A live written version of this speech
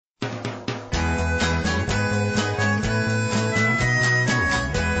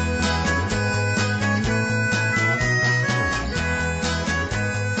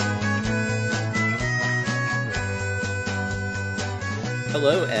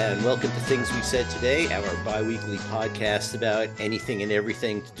and welcome to Things We Said Today, our bi-weekly podcast about anything and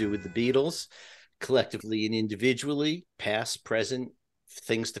everything to do with the Beatles, collectively and individually, past, present,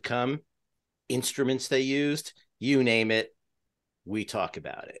 things to come, instruments they used, you name it, we talk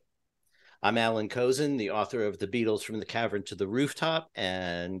about it. I'm Allan Kozinn, the author of The Beatles from the Cavern to the Rooftop,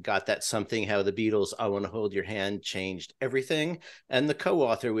 and Got That Something, How the Beatles, I Want to Hold Your Hand Changed Everything, and the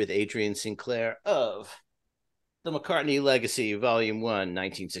co-author with Adrian Sinclair of The McCartney Legacy, Volume 1,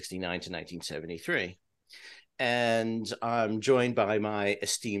 1969 to 1973. And I'm joined by my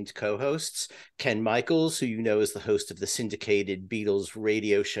esteemed co-hosts, Ken Michaels, who you know is the host of the syndicated Beatles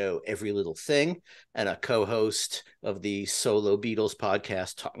radio show Every Little Thing, and a co-host of the solo Beatles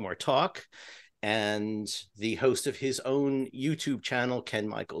podcast Talk More Talk, and the host of his own YouTube channel, Ken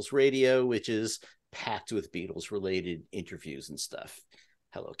Michaels Radio, which is packed with Beatles-related interviews and stuff.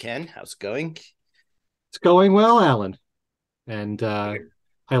 Hello, Ken. How's it going? It's going well, Allan. And I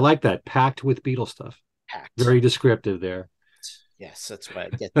like that, packed with Beatles stuff. Packed. Very descriptive there. Yes, that's why I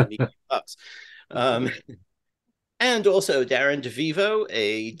get the ups. And also Darren Devivo,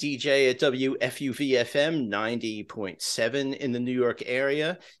 a DJ at WFUV FM 90.7 in the New York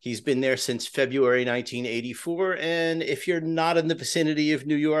area. He's been there since February 1984. And if you're not in the vicinity of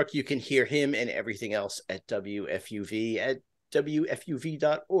New York, you can hear him and everything else at WFUV at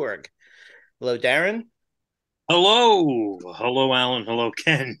WFUV.org. Hello, Darren. Hello, Allan. Hello,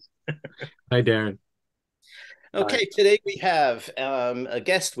 Ken. Hi, Darren. Okay, today we have a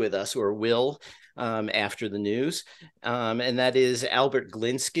guest with us, or will, after the news, and that is Albert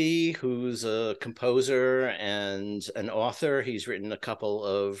Glinsky, who's a composer and an author. He's written a couple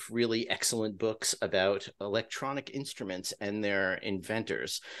of really excellent books about electronic instruments and their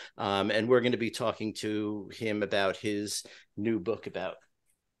inventors, and we're going to be talking to him about his new book about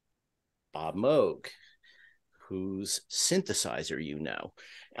Bob Moog, whose synthesizer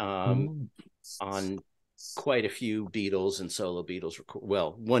on quite a few Beatles and solo Beatles,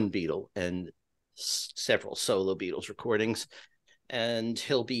 one Beatle and several solo Beatles recordings, and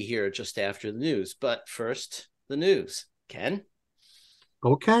he'll be here just after the news. But first, the news. Ken?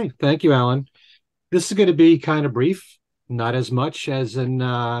 Okay, thank you, Allan. This is going to be kind of brief, not as much as in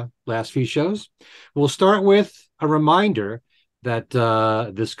last few shows. We'll start with a reminder that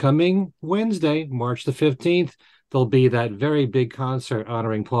this coming Wednesday, March the 15th, there'll be that very big concert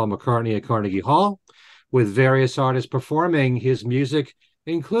honoring Paul McCartney at Carnegie Hall, with various artists performing his music,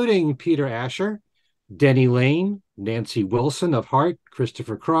 including Peter Asher, Denny Lane, Nancy Wilson of Heart,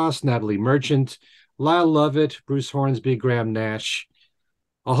 Christopher Cross, Natalie Merchant, Lyle Lovett, Bruce Hornsby, Graham Nash,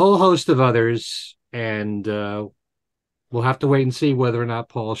 a whole host of others, and we'll have to wait and see whether or not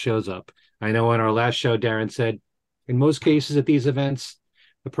Paul shows up. I know in our last show, Darren said, in most cases at these events,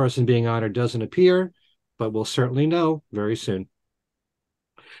 the person being honored doesn't appear, but we'll certainly know very soon.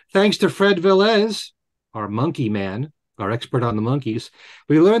 Thanks to Fred Velez, our monkey man, our expert on the monkeys,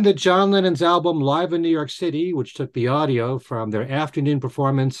 we learned that John Lennon's album Live in New York City, which took the audio from their afternoon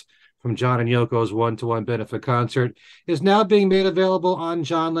performance from John and Yoko's one-to-one benefit concert, is now being made available on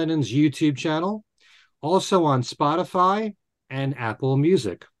John Lennon's YouTube channel, also on Spotify and Apple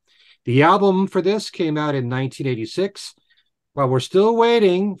Music. The album for this came out in 1986. While we're still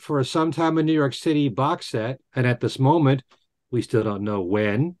waiting for a Sometime in New York City box set, and at this moment, we still don't know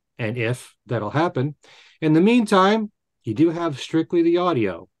when and if that'll happen. In the meantime, you do have strictly the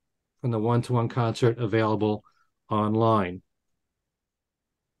audio from the one-to-one concert available online.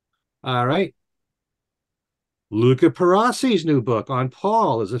 All right. Luca Perassi's new book on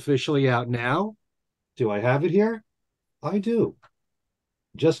Paul is officially out now. Do I have it here? I do.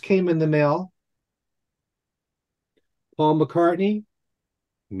 Just came in the mail. Paul McCartney,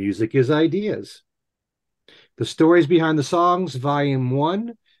 Music is Ideas. The Stories Behind the Songs, Volume 1,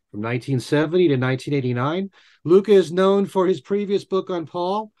 from 1970 to 1989. Luca is known for his previous book on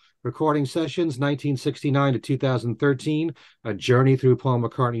Paul, Recording Sessions, 1969 to 2013, A Journey Through Paul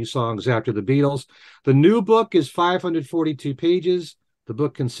McCartney Songs After the Beatles. The new book is 542 pages. The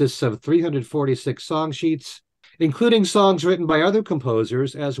book consists of 346 song sheets, including songs written by other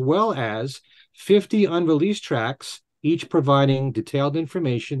composers, as well as 50 unreleased tracks, each providing detailed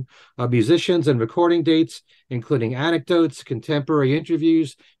information of musicians and recording dates, including anecdotes, contemporary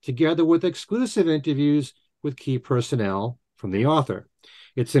interviews, together with exclusive interviews with key personnel from the author.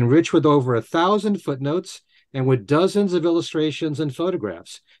 It's enriched with over 1,000 footnotes and with dozens of illustrations and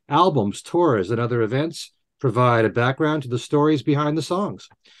photographs. Albums, tours, and other events provide a background to the stories behind the songs.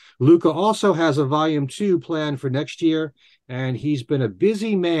 Luca also has a Volume 2 planned for next year, and he's been a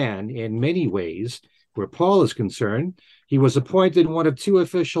busy man in many ways. Where Paul is concerned, he was appointed one of 2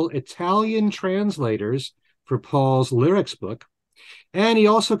 official Italian translators for Paul's lyrics book, And he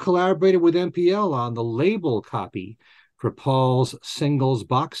also collaborated with MPL on the label copy for Paul's singles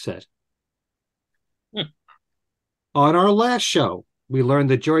box set. On our last show, we learned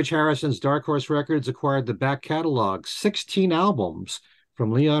that George Harrison's Dark Horse Records acquired the back catalog, 16 albums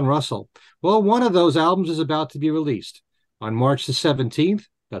from Leon Russell. Well, one of those albums is about to be released. On March the 17th,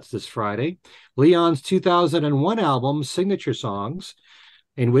 that's this Friday, Leon's 2001 album, Signature Songs,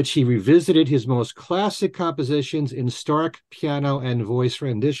 in which he revisited his most classic compositions in stark piano and voice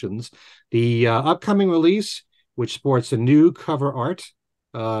renditions. The upcoming release, which sports a new cover art,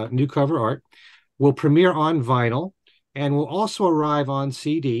 will premiere on vinyl and will also arrive on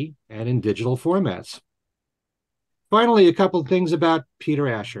CD and in digital formats. Finally, a couple of things about Peter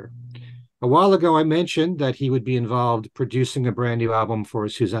Asher. A while ago, I mentioned that he would be involved producing a brand new album for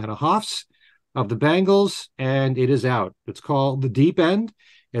Susanna Hoffs of the Bangles, and it is out. It's called The Deep End.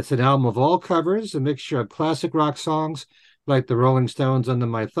 It's an album of all covers, a mixture of classic rock songs like the Rolling Stones' Under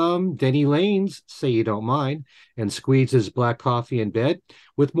My Thumb, Denny Lane's Say You Don't Mind, and Squeeze's Black Coffee in Bed,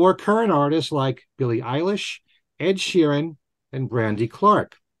 with more current artists like Billie Eilish, Ed Sheeran, and Brandy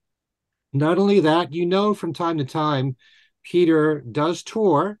Clark. Not only that, from time to time, Peter does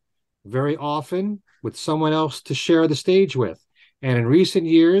tour very often with someone else to share the stage with. And in recent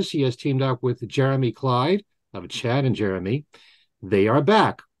years, he has teamed up with Jeremy Clyde of Chad and Jeremy. They are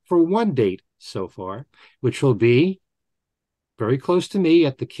back for one date so far, which will be very close to me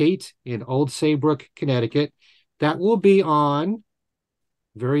at the Kate in Old Saybrook, Connecticut. That will be on,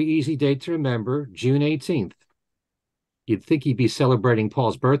 very easy date to remember, June 18th. You'd think he'd be celebrating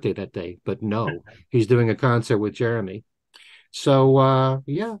Paul's birthday that day, but no, he's doing a concert with Jeremy. So,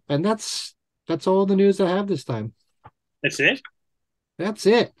 yeah, and that's all the news I have this time. That's it? That's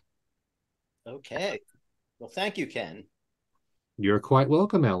it. Okay. Well, thank you, Ken. You're quite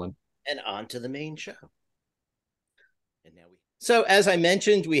welcome, Allan. And on to the main show. So, as I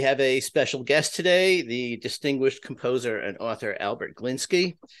mentioned, we have a special guest today, the distinguished composer and author Albert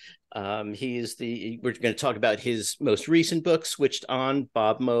Glinsky. We're going to talk about his most recent book, Switched On,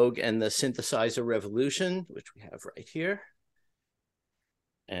 Bob Moog and the Synthesizer Revolution, which we have right here.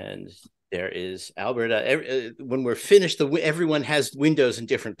 And there is Albert. When we're finished, everyone has windows in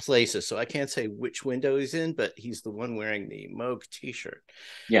different places, so I can't say which window he's in, but he's the one wearing the Moog t-shirt.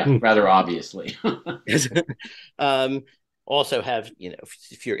 Yeah, rather obviously. Also have,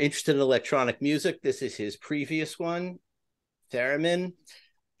 if you're interested in electronic music, this is his previous one, Theremin,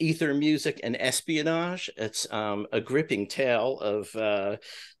 Ether Music and Espionage. It's a gripping tale of the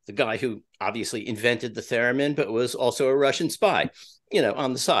guy who obviously invented the theremin, but was also a Russian spy,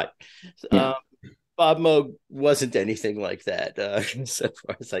 on the side. Yeah. Bob Moog wasn't anything like that, so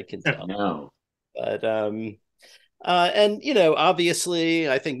far as I can tell. No. But and obviously,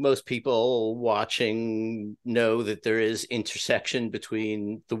 I think most people watching know that there is intersection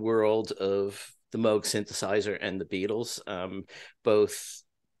between the world of the Moog synthesizer and the Beatles, both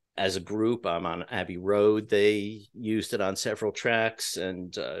as a group. On Abbey Road, they used it on several tracks,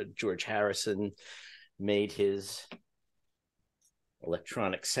 and George Harrison made his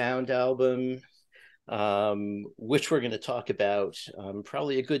electronic sound album, which we're going to talk about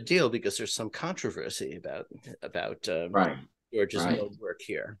probably a good deal because there's some controversy about George's Moog work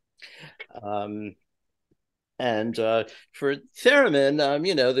here. And for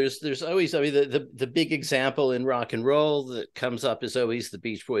theremin, there's always, the big example in rock and roll that comes up is always the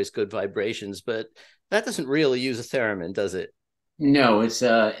Beach Boys' Good Vibrations, but that doesn't really use a theremin, does it? No, it's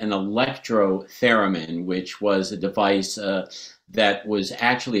an electro theremin, which was a device that was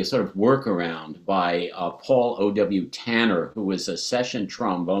actually a sort of workaround by Paul O.W. Tanner, who was a session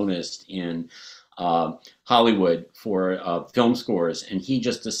trombonist in Hollywood for film scores. And he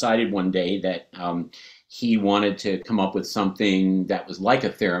just decided one day that he wanted to come up with something that was like a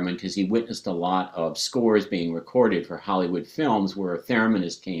theremin, because he witnessed a lot of scores being recorded for Hollywood films where a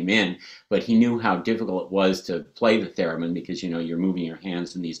thereminist came in, but he knew how difficult it was to play the theremin because, you're moving your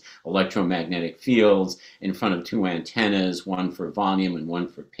hands in these electromagnetic fields in front of two antennas, one for volume and one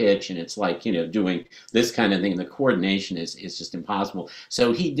for pitch, and it's like, doing this kind of thing. The coordination is just impossible.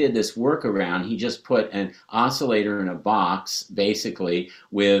 So he did this workaround. He just put an oscillator in a box, basically,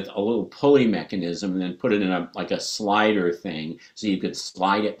 with a little pulley mechanism, and then put it in a slider thing, so you could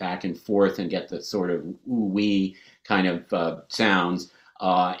slide it back and forth and get the sort of ooh-wee kind of sounds.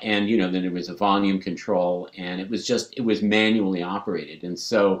 And then there was a volume control, and it was manually operated. And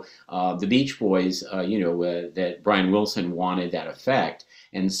so the Beach Boys, that Brian Wilson wanted that effect,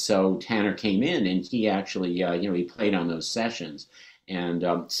 and so Tanner came in, and he actually, he played on those sessions.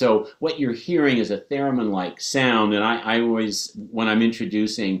 And so what you're hearing is a theremin-like sound. And I always, when I'm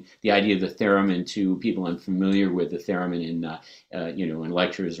introducing the idea of the theremin to people unfamiliar with the theremin in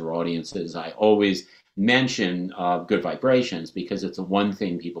lectures or audiences, I always mention good vibrations, because it's the one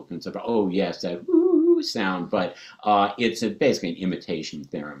thing people can say, oh yes, that woo sound, but it's basically an imitation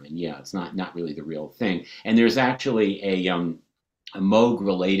theremin. Yeah, it's not really the real thing. And there's actually a Moog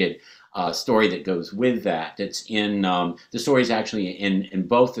related story that goes with that. It's in the story is actually in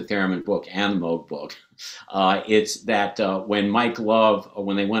both the theremin book and the Moog book. It's that when Mike Love,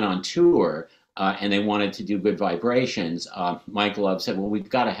 when they went on tour, and they wanted to do good vibrations, Mike Love said, well, we've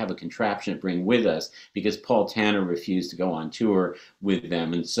got to have a contraption to bring with us, because Paul Tanner refused to go on tour with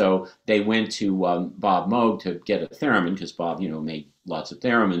them. And so they went to Bob Moog to get a theremin, because Bob, made lots of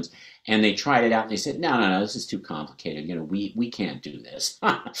theremins. And they tried it out, and they said, no, this is too complicated. We can't do this.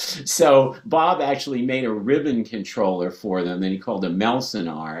 So Bob actually made a ribbon controller for them that he called a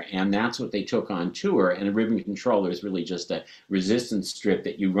Melsonar, and that's what they took on tour. And a ribbon controller is really just a resistance strip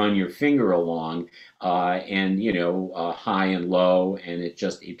that you run your finger along, and high and low, and it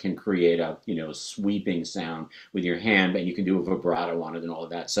can create a sweeping sound with your hand, but you can do a vibrato on it and all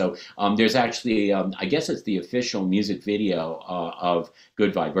of that. So there's actually I guess it's the official music video of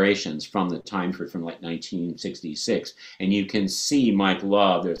Good Vibrations from the time from like 1966, and you can see Mike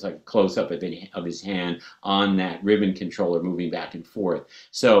Love. There's like a close up of his hand on that ribbon controller moving back and forth.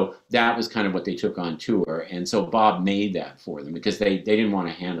 So that was kind of what they took on tour, and so Bob made that for them because they didn't want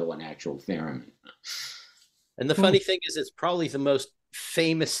to handle an actual theremin. And the funny thing is, it's probably the most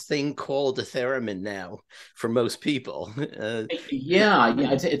famous thing called a theremin now for most people. Yeah,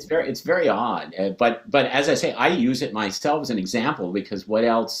 it's very odd. But as I say, I use it myself as an example, because what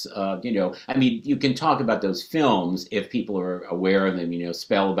else? I mean, you can talk about those films if people are aware of them.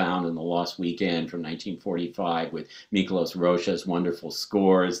 Spellbound and The Lost Weekend from 1945 with Miklos Rocha's wonderful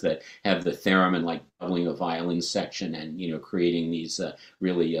scores that have the theremin like doubling a violin section and creating these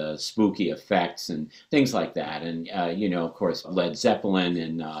really spooky effects and things like that. And of course, Led Zeppelin.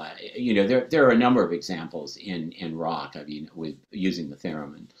 And there are a number of examples in rock. I mean, with using the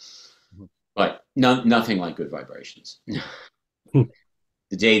theremin, but nothing like Good Vibrations. The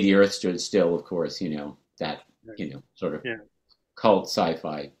Day the Earth Stood Still, of course, that sort of cult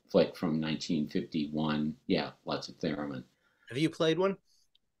sci-fi flick from 1951. Yeah, lots of theremin. Have you played one?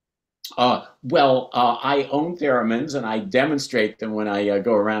 I own theremins and I demonstrate them when I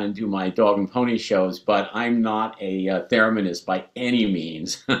go around and do my dog and pony shows, but I'm not a thereminist by any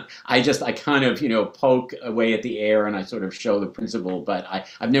means. I kind of, poke away at the air and I sort of show the principle, but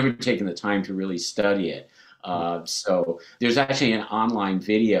I've never taken the time to really study it. So there's actually an online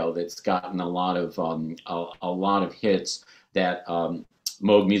video that's gotten a lot of hits that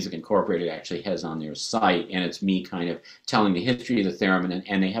Moog Music Incorporated actually has on their site, and it's me kind of telling the history of the theremin,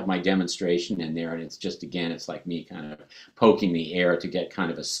 and they have my demonstration in there, and it's just, again, it's like me kind of poking the air to get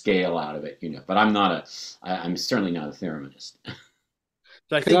kind of a scale out of it, but I'm certainly not a thereminist.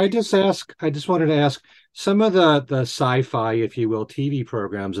 Could I just ask, I just wanted to ask, some of the sci-fi, if you will, TV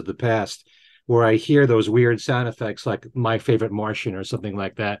programs of the past, where I hear those weird sound effects like My Favorite Martian or something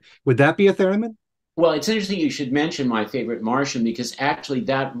like that, would that be a theremin? Well, it's interesting you should mention My Favorite Martian, because actually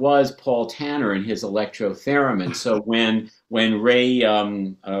that was Paul Tanner and his electro theremin. So when Ray, Ray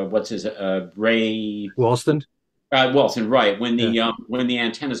Walston? Wilson, right? When the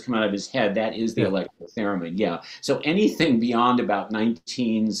antennas come out of his head, that is the electro theremin. Yeah. So anything beyond about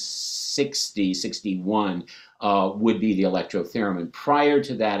 1960, 61 would be the electro theremin. Prior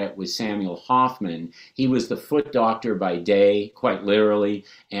to that, it was Samuel Hoffman. He was the foot doctor by day, quite literally,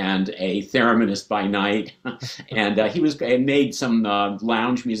 and a thereminist by night. And he made some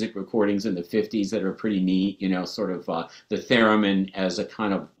lounge music recordings in the 50s that are pretty neat. Sort of the theremin as a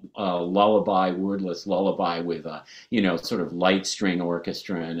kind of lullaby, wordless lullaby with sort of light string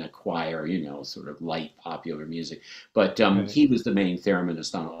orchestra and a choir. Sort of light popular music. But he was the main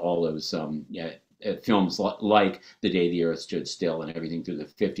thereminist on all those films like The Day the Earth Stood Still and everything through the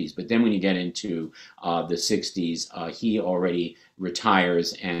 50s. But then when you get into the 60s, he already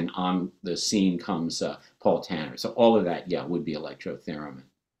retires, and on the scene comes Paul Tanner. So all of that, would be electro theremin.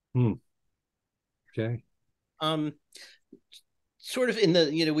 Okay. Sort of in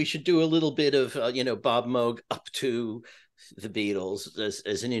the, we should do a little bit of, Bob Moog up to the Beatles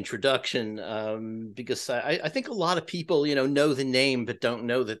as an introduction, because I think a lot of people, know the name, but don't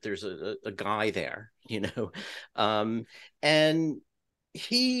know that there's a guy there, and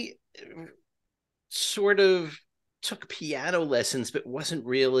he sort of took piano lessons, but wasn't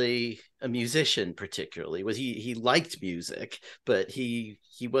really a musician particularly. He liked music, but he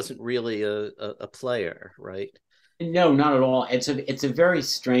wasn't really a player, right? No, not at all. It's a very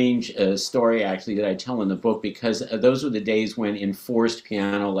strange story actually that I tell in the book because those were the days when enforced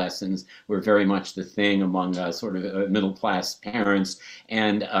piano lessons were very much the thing among sort of middle class parents.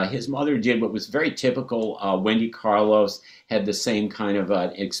 And his mother did what was very typical. Wendy Carlos had the same kind of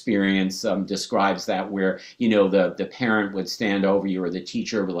experience. Describes that where the parent would stand over you or the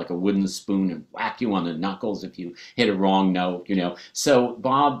teacher with like a wooden spoon and whack you on the knuckles if you hit a wrong note. So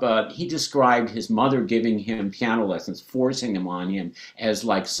Bob he described his mother giving him piano lessons, forcing them on him as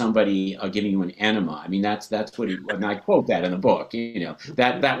like somebody giving you an enema. I mean, that's what he, and I quote that in the book.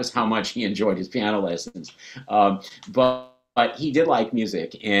 That was how much he enjoyed his piano lessons. But he did like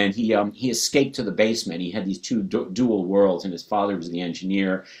music, and he escaped to the basement. He had these two dual worlds, and his father was the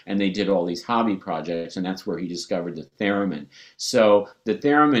engineer, and they did all these hobby projects, and that's where he discovered the theremin. So the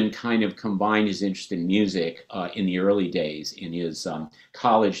theremin kind of combined his interest in music in the early days, in his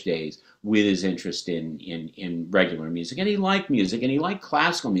college days, with his interest in regular music. And he liked music, and he liked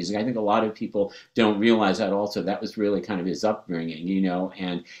classical music. I think a lot of people don't realize that also. That was really kind of his upbringing,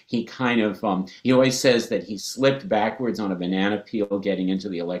 and he kind of, he always says that he slipped backwards on a banana peel getting into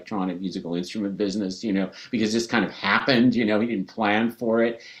the electronic musical instrument business, because this kind of happened, he didn't plan for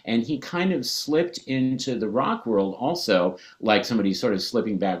it. And he kind of slipped into the rock world also, like somebody sort of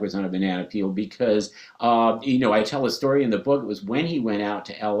slipping backwards on a banana peel, because, I tell a story in the book. It was when he went out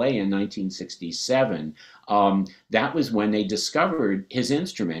to LA in 1967. That was when they discovered his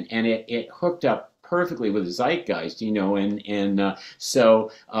instrument, and it hooked up perfectly with the zeitgeist,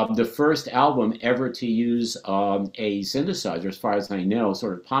 so the first album ever to use a synthesizer, as far as I know,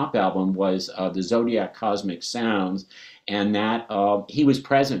 sort of pop album, was the Zodiac Cosmic Sounds, and that he was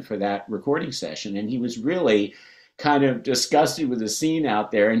present for that recording session, and he was really kind of disgusted with the scene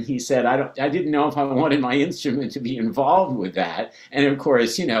out there, and he said, I didn't know if I wanted my instrument to be involved with that. And of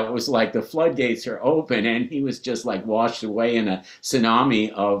course, it was like the floodgates are open, and he was just like washed away in a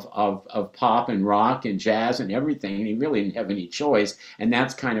tsunami of pop and rock and jazz and everything, and he really didn't have any choice. And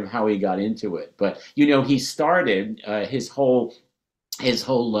that's kind of how he got into it. But he started his whole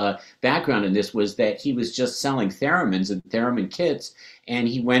background in this was that he was just selling theremins and theremin kits, and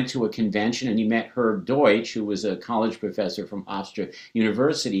he went to a convention and he met Herb Deutsch, who was a college professor from Hofstra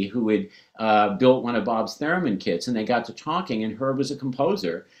University, who had built one of Bob's theremin kits, and they got to talking, and Herb was a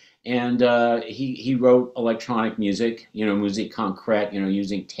composer. And he wrote electronic music, musique concrète,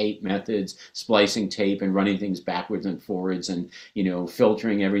 using tape methods, splicing tape and running things backwards and forwards and,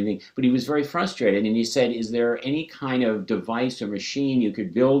 filtering everything. But he was very frustrated, and he said, is there any kind of device or machine you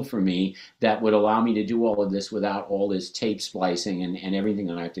could build for me that would allow me to do all of this without all this tape splicing and everything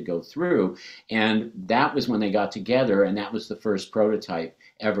that I have to go through? And that was when they got together, and that was the first prototype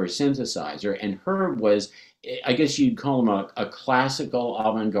ever synthesizer. And Herb was, I guess you'd call him a classical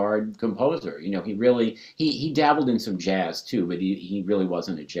avant-garde composer. He really, he dabbled in some jazz too, but he really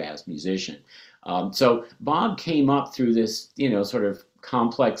wasn't a jazz musician. So Bob came up through this, sort of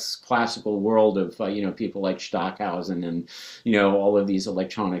complex classical world of, people like Stockhausen and, all of these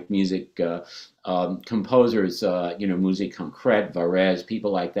electronic music composers, musique concrète, Varese, people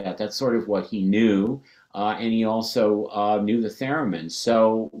like that. That's sort of what he knew. And he also knew the theremin.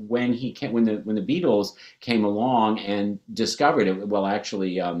 So when the Beatles came along and discovered it, well,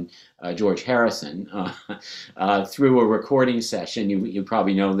 actually, George Harrison, through a recording session, you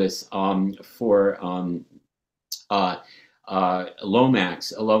probably know this, for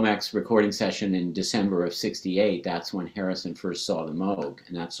Lomax, a Lomax recording session in December of '68. That's when Harrison first saw the Moog,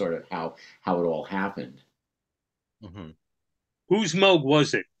 and that's sort of how it all happened. Mm-hmm. Whose Moog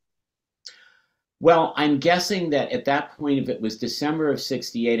was it? Well, I'm guessing that at that point, if it was December of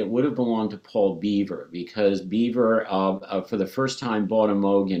 '68, it would have belonged to Paul Beaver, because Beaver, for the first time, bought a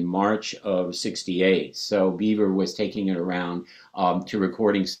Moog in March of '68. So Beaver was taking it around to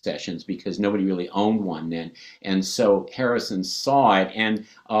recording sessions because nobody really owned one then. And so Harrison saw it, and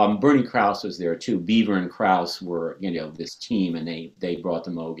Bernie Krause was there too. Beaver and Krause were, this team, and they brought the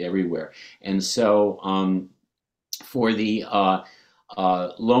Moog everywhere. And so for the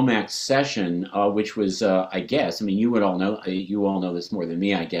Lomax session, which was, I guess, I mean, you all know this more than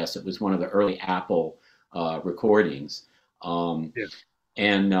me, I guess. It was one of the early Apple recordings. Yeah.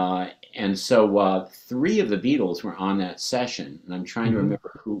 And so three of the Beatles were on that session, and I'm trying to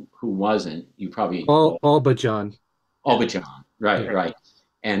remember who wasn't. You probably all but John. All but John, right, Yeah. right.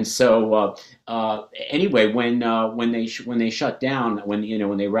 And so anyway, when they shut down,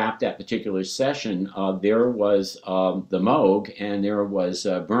 when they wrapped that particular session, there was the Moog, and there was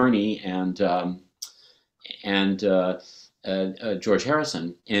Bernie and George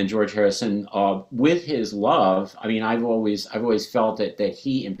Harrison, and George Harrison, with his love. I mean, I've always felt that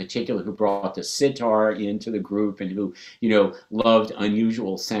he, in particular, who brought the sitar into the group and who loved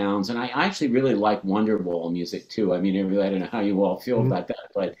unusual sounds. And I actually really like Wonderwall music too. I mean, I don't know how you all feel about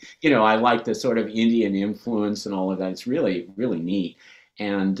that, but I like the sort of Indian influence and all of that. It's really neat.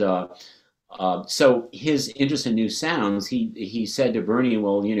 And so his interest in new sounds, he said to Bernie,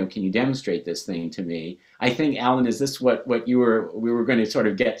 well, can you demonstrate this thing to me? I think, Allan, is this what we were going to sort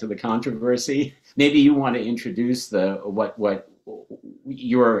of get to the controversy? Maybe you want to introduce what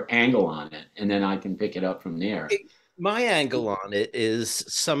your angle on it, and then I can pick it up from there. My angle on it is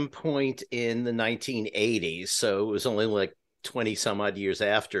some point in the 1980s, so it was only like 20 some odd years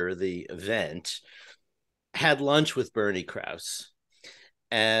after the event, had lunch with Bernie Krause.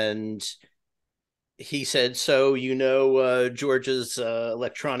 And he said, so George's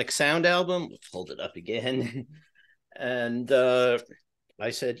electronic sound album? Hold it up again. And I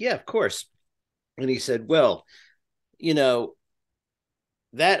said, yeah, of course. And he said, well,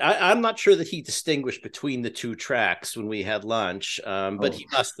 that I'm not sure that he distinguished between the two tracks when we had lunch, but he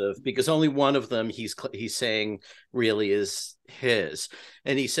must have, because only one of them he's saying really is his.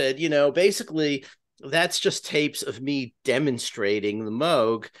 And he said, basically, that's just tapes of me demonstrating the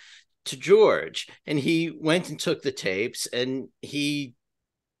Moog to George. And he went and took the tapes and he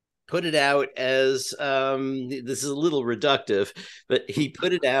put it out as this is a little reductive, but he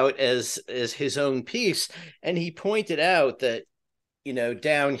put it out as his own piece. And he pointed out that,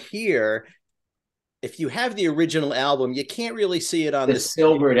 down here, if you have the original album, you can't really see it on the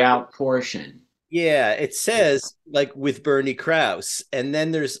silvered out portion. Yeah, it says like with Bernie Krause, and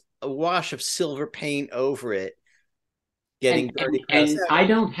then there's a wash of silver paint over it. And I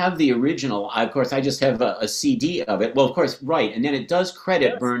don't have the original. Of course, I just have a CD of it. Well, of course, right. And then it does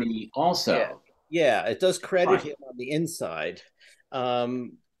credit Bernie also. Yeah, it does credit him on the inside,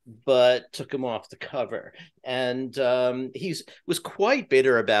 but took him off the cover. And he was quite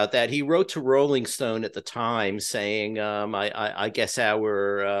bitter about that. He wrote to Rolling Stone at the time saying, I guess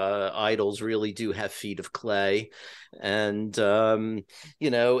our idols really do have feet of clay. And, and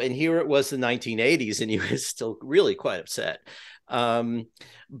here it was the 1980s and he was still really quite upset.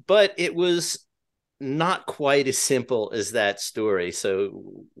 But it was not quite as simple as that story.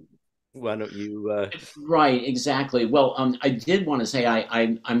 So why don't you Right, exactly. Well, I did want to say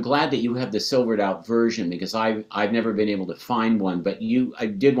I'm glad that you have the silvered out version, because I've never been able to find one, but I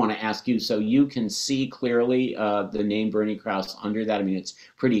did want to ask you, so you can see clearly the name Bernie Krause under that. I mean, it's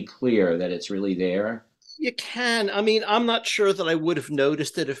pretty clear that it's really there. You can. I mean, I'm not sure that I would have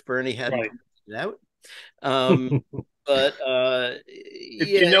noticed it if Bernie hadn't pointed it out. But if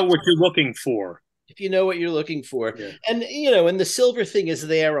you know what you're looking for. If you know what you're looking for. Yeah. And and the silver thing is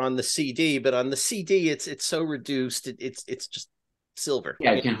there on the CD, but on the CD it's so reduced, it's just silver.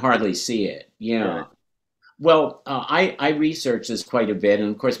 Yeah, you can hardly see it. Yeah. Well, I researched this quite a bit, and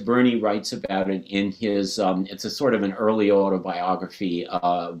of course Bernie writes about it in his it's a sort of an early autobiography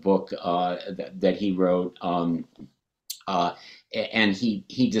book that he wrote, and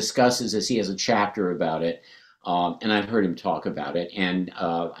he discusses this. He has a chapter about it. And I've heard him talk about it. And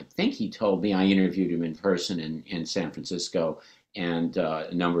I think he told me, I interviewed him in person in San Francisco and a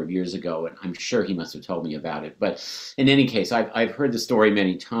number of years ago, and I'm sure he must have told me about it. But in any case, I've heard the story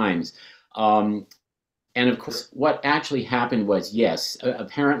many times. And of course, what actually happened was, yes,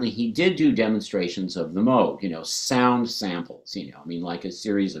 apparently he did do demonstrations of the Moog, sound samples, I mean, like a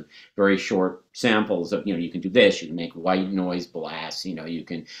series of very short samples of, you can do this, you can make white noise blasts, you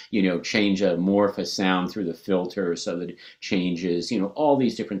can, change a morph a sound through the filter so that it changes, all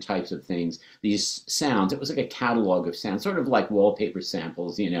these different types of things, these sounds. It was like a catalog of sounds, sort of like wallpaper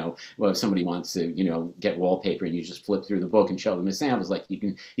samples, well, if somebody wants to, get wallpaper and you just flip through the book and show them the samples, like you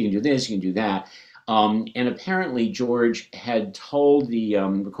can do this, you can do that. And apparently George had told the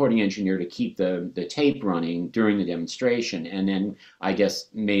recording engineer to keep the tape running during the demonstration, and then I guess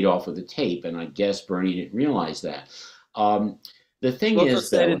made off with the tape, and I guess Bernie didn't realize that. The thing is,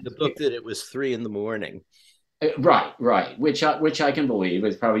 said in the book that it was 3 a.m. Right, which I can believe.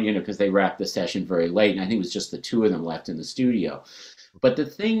 It's probably because they wrapped the session very late, and I think it was just the two of them left in the studio. But the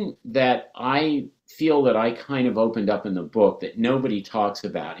thing that I feel that I kind of opened up in the book that nobody talks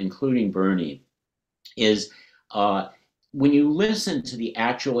about, including Bernie, is when you listen to the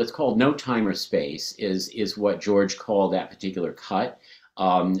actual, it's called No Time or Space, is what George called that particular cut.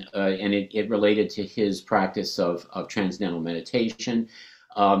 And it related to his practice of transcendental meditation.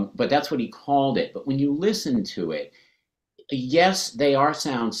 But that's what he called it. But when you listen to it, yes, they are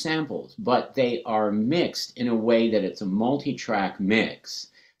sound samples, but they are mixed in a way that it's a multi-track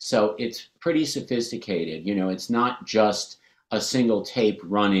mix. So it's pretty sophisticated. It's not just a single tape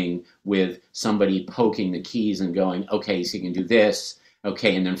running with somebody poking the keys and going, okay, so you can do this.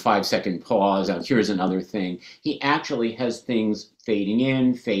 Okay, and then 5-second pause. Here's another thing. He actually has things fading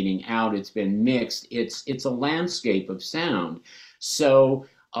in, fading out. It's been mixed. It's a landscape of sound. So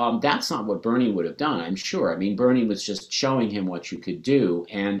that's not what Bernie would have done, I'm sure. I mean, Bernie was just showing him what you could do.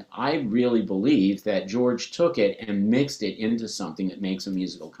 And I really believe that George took it and mixed it into something that makes a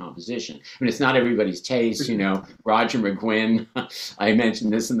musical composition. I mean, it's not everybody's taste, Roger McGuinn, I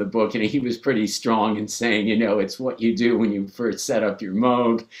mentioned this in the book, and he was pretty strong in saying, it's what you do when you first set up your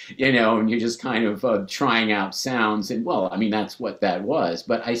Moog, and you're just kind of trying out sounds. And well, I mean, that's what that was.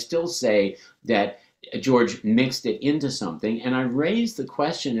 But I still say that George mixed it into something. And I raised the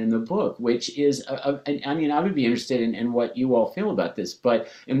question in the book, which is, I mean, I would be interested in what you all feel about this, but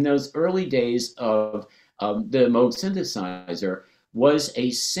in those early days of the Moog synthesizer, was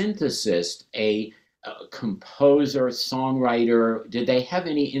a synthesist a composer, songwriter? Did they have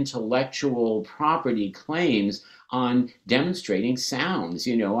any intellectual property claims on demonstrating sounds?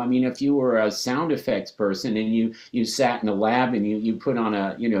 I mean, if you were a sound effects person and you sat in the lab and you put on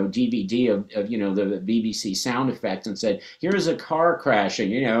a DVD of the BBC sound effects and said, here's a car crashing,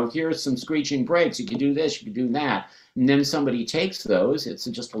 here's some screeching brakes, you can do this, you can do that. And then somebody takes those, it's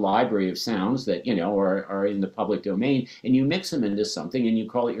just a library of sounds that, are in the public domain, and you mix them into something and you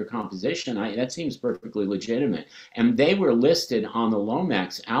call it your composition. That seems perfectly legitimate. And they were listed on the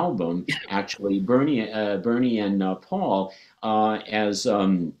Lomax album, actually, Bernie and Paul, as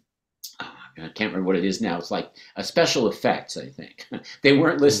I can't remember what it is now. It's like a special effects, I think. They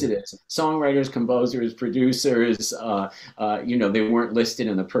weren't listed as songwriters, composers, producers. They weren't listed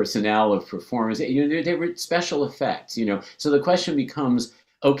in the personnel of performers. They were special effects. So the question becomes,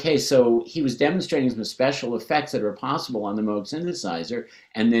 okay, so he was demonstrating some special effects that are possible on the Moog synthesizer,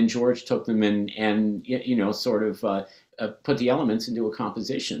 and then George took them and sort of put the elements into a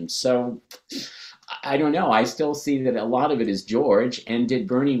composition. So I don't know. I still see that a lot of it is George. And did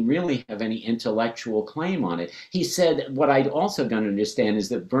Bernie really have any intellectual claim on it? He said, what I also don't understand is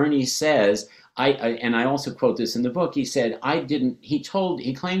that Bernie says, and I also quote this in the book, he said,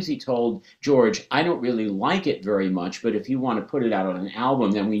 he claims he told George, I don't really like it very much, but if you want to put it out on an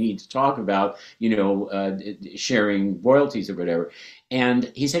album, then we need to talk about, sharing royalties or whatever.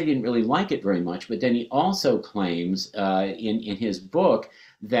 And he said he didn't really like it very much, but then he also claims in his book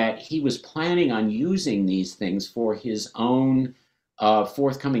that he was planning on using these things for his own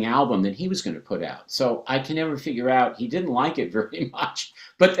forthcoming album that he was going to put out. So I can never figure out, he didn't like it very much,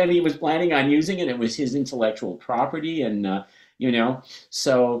 but then he was planning on using it. It was his intellectual property. And,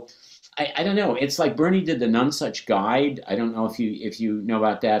 so I don't know. It's like Bernie did the Nonesuch Guide. I don't know if you know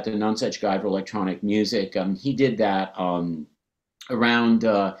about that, the Nonesuch Guide for Electronic Music. He did that around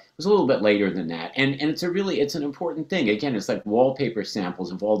it was a little bit later than that, and it's an important thing. Again, it's like wallpaper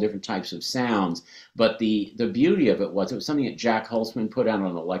samples of all different types of sounds, but the beauty of it was something that Jack Holzman put out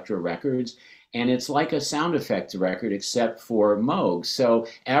on Elektra Records, and it's like a sound effects record except for Moog. So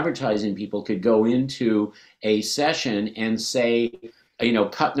advertising people could go into a session and say,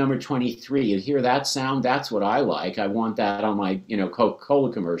 cut number 23, you hear that sound? That's what I like. I want that on my,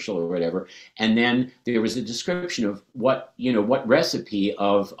 Coca-Cola commercial or whatever. And then there was a description of what recipe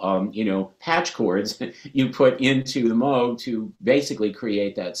of, patch chords you put into the Moog to basically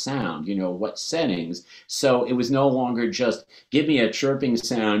create that sound, what settings. So it was no longer just give me a chirping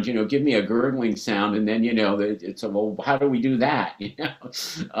sound, give me a gurgling sound. And then, it's well, how do we do that?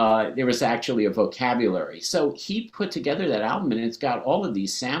 There was actually a vocabulary. So he put together that album, and it's got all of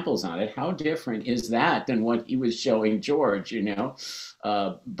these samples on it. How different is that than what he was showing George,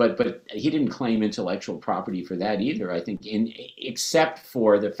 but he didn't claim intellectual property for that either, I think, except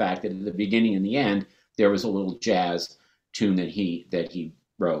for the fact that at the beginning and the end, there was a little jazz tune that he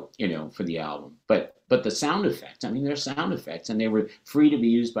wrote, for the album. But the sound effects, they're sound effects, and they were free to be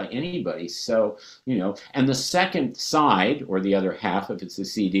used by anybody. So, and the second side, or the other half, if it's a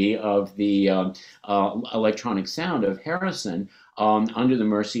CD, of the electronic sound of Harrison, Under the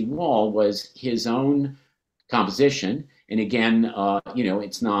Mercy Wall, was his own composition. And again,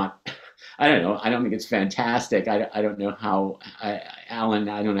 it's not, I don't know, I don't think it's fantastic. I don't know how, Allan,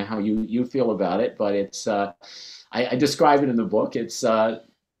 I don't know how you feel about it, but it's, I describe it in the book. It's,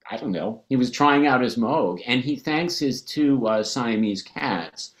 I don't know, he was trying out his Moog, and he thanks his two Siamese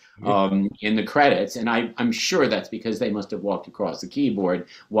cats in the credits, and I'm sure that's because they must have walked across the keyboard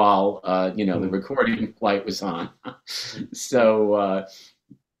while the recording light was on. So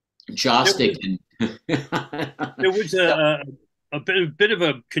Jostick there was a bit of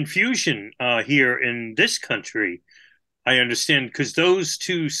a confusion here in this country I understand, because those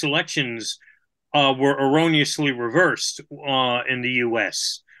two selections were erroneously reversed in the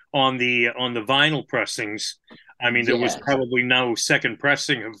U.S. on the vinyl pressings. I mean, there was Yes. probably no second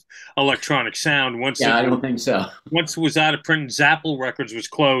pressing of Electronic Sound Yeah, I don't think so. once it was out of print. Zapple Records was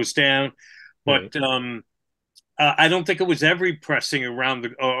closed down, Right. but I don't think it was every pressing around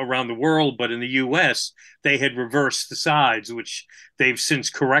the world, but in the U.S. they had reversed the sides, which they've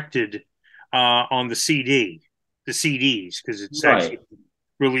since corrected on the CDs, because it's Right. actually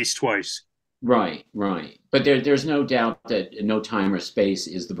released twice. Right, right. But there's no doubt that No Time or Space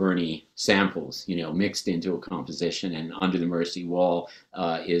is the Bernie samples, mixed into a composition, and Under the Mercy Wall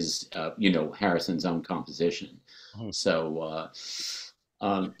is, Harrison's own composition. Mhm. So,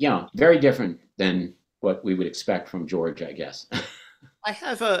 yeah, very different than what we would expect from George, I guess.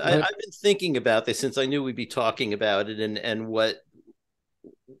 I've been thinking about this since I knew we'd be talking about it, and what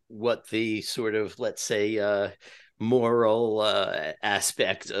the sort of, let's say, moral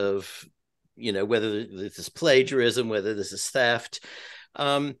aspect of, whether this is plagiarism, whether this is theft.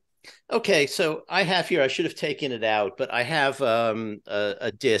 Okay, so I have here, I should have taken it out, but I have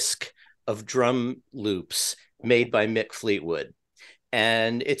a disc of drum loops made by Mick Fleetwood.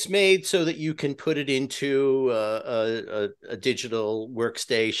 And it's made so that you can put it into a digital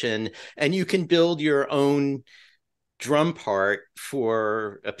workstation, and you can build your own drum part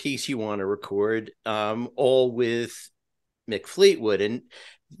for a piece you want to record, all with Mick Fleetwood. And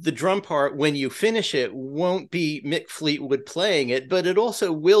the drum part, when you finish it, won't be Mick Fleetwood playing it, but it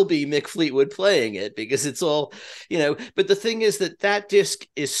also will be Mick Fleetwood playing it, because it's all, but the thing is that disc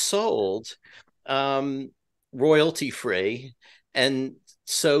is sold royalty free. And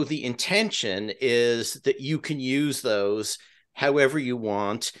so the intention is that you can use those however you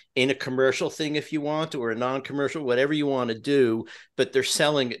want, in a commercial thing if you want, or a non-commercial, whatever you want to do, but they're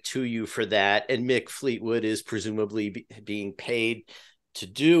selling it to you for that. And Mick Fleetwood is presumably being paid to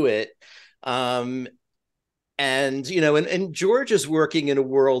do it. And George is working in a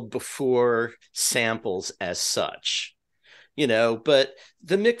world before samples as such. But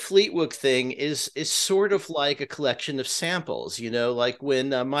the Mick Fleetwood thing is sort of like a collection of samples, like when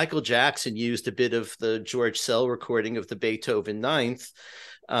Michael Jackson used a bit of the George Sell recording of the Beethoven Ninth.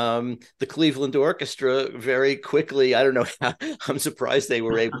 The Cleveland Orchestra very quickly, I don't know how, I'm surprised they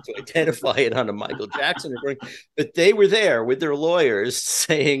were able to identify it on a Michael Jackson recording, but they were there with their lawyers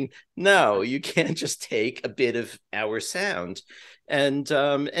saying, no, you can't just take a bit of our sound. And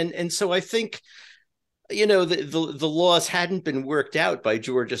so I think, the laws hadn't been worked out by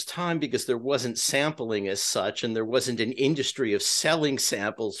George's time, because there wasn't sampling as such, and there wasn't an industry of selling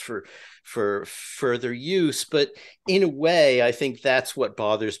samples for further use. But in a way, I think that's what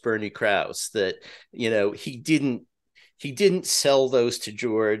bothers Bernie Krause, that he didn't sell those to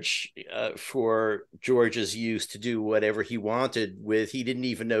George for George's use to do whatever he wanted with. He didn't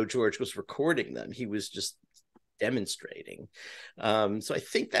even know George was recording them. He was just demonstrating. So I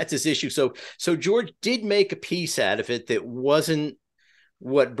think that's his issue. So George did make a piece out of it that wasn't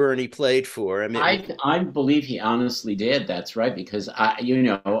what Bernie played for. I mean, I believe he honestly did. That's right, because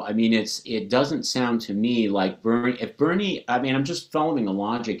it doesn't sound to me like Bernie. If Bernie, I'm just following the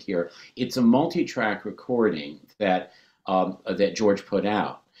logic here. It's a multi-track recording that George put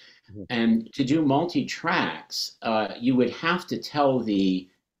out, and to do multi-tracks, you would have to tell the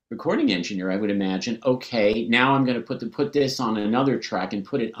recording engineer, I would imagine, okay, now I'm going to put this on another track and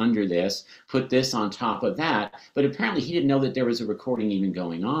put it under this, put this on top of that. But apparently he didn't know that there was a recording even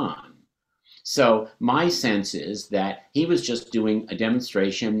going on. So my sense is that he was just doing a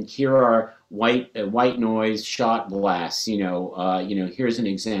demonstration. Here are white noise shot blasts. Here's an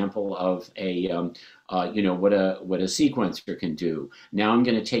example of a what a sequencer can do. Now I'm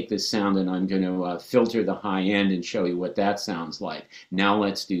going to take this sound and I'm going to filter the high end and show you what that sounds like. Now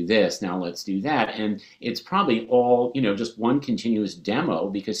let's do this. Now let's do that. And it's probably all, just one continuous demo,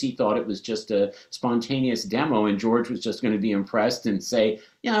 because he thought it was just a spontaneous demo, and George was just going to be impressed and say,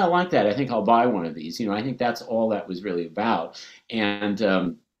 yeah, I like that. I think I'll buy one of these. I think that's all that was really about. And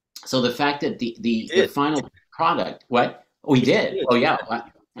so the fact that the final product, what? Oh, he did. Oh, yeah.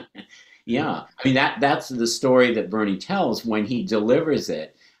 Yeah, that's the story that Bernie tells when he delivers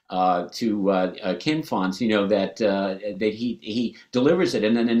it to Kin Fonts. That he delivers it,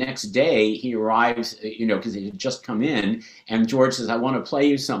 and then the next day he arrives. Because he had just come in, and George says, "I want to play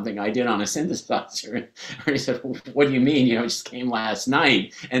you something I did on a synthesizer." And he said, "What do you mean? It just came last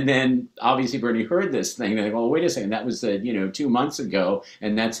night." And then obviously Bernie heard this thing. And they go, "Well, wait a second, that was 2 months ago,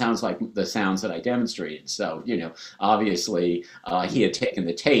 and that sounds like the sounds that I demonstrated." So obviously he had taken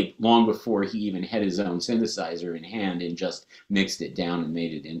the tape long before he even had his own synthesizer in hand and just mixed it down and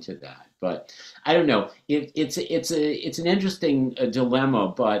made it into that. But I don't know. It's an interesting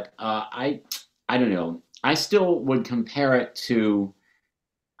dilemma. But I don't know. I still would compare it to.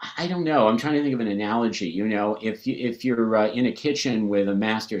 I don't know. I'm trying to think of an analogy. If you're in a kitchen with a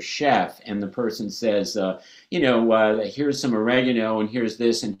master chef and the person says, here's some oregano and here's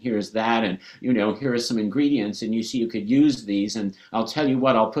this and here's that and here are some ingredients and you see you could use these and I'll tell you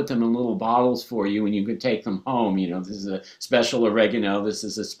what, I'll put them in little bottles for you and you could take them home. This is a special oregano, this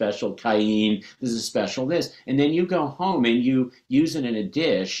is a special cayenne, this is a special this, and then you go home and you use it in a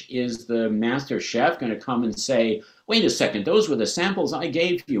dish. Is the master chef going to come and say, wait a second, those were the samples I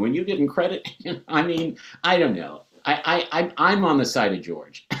gave you and you didn't credit? I mean, I don't know. I'm on the side of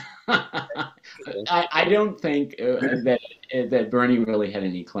George. I don't think that Bernie really had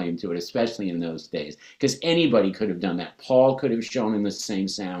any claim to it, especially in those days, because anybody could have done that. Paul could have shown him the same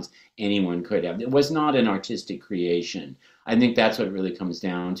sounds. Anyone could have. It was not an artistic creation. I think that's what it really comes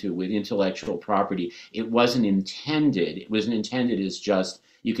down to with intellectual property. It wasn't intended. It wasn't intended as just,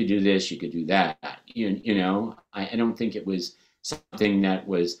 you could do this, you could do that. I don't think it was something that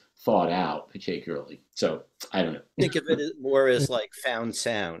was thought out particularly. So I don't know. Think of it more as like found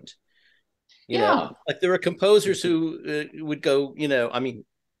sound. You know, like there are composers who would go,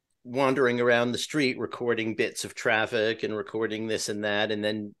 wandering around the street, recording bits of traffic and recording this and that, and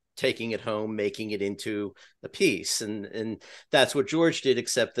then taking it home, making it into a piece. And that's what George did,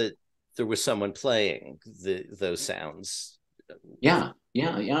 except that there was someone playing those sounds. Yeah.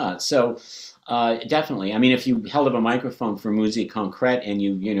 So definitely. I mean, if you held up a microphone for musique concrète and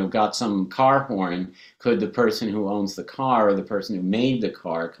you got some car horn, could the person who owns the car or the person who made the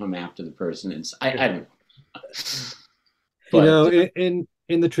car come after the person? And I don't know. But,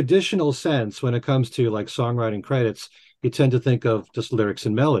 in the traditional sense, when it comes to like songwriting credits, you tend to think of just lyrics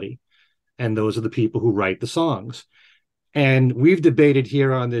and melody, and those are the people who write the songs. And we've debated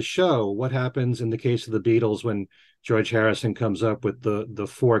here on this show what happens in the case of the Beatles when George Harrison comes up with the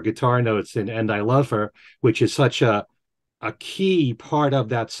 4 guitar notes in "And I Love Her," which is such a key part of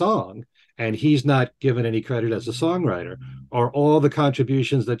that song, and he's not given any credit as a songwriter, or all the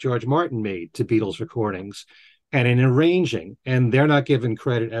contributions that George Martin made to Beatles recordings and in arranging, and they're not given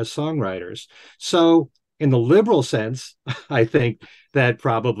credit as songwriters. So in the liberal sense, I think that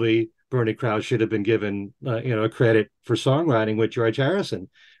probably Bernie Krause should have been given a credit for songwriting with George Harrison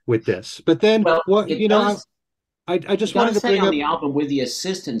with this. But then I just wanted to bring on up the album with the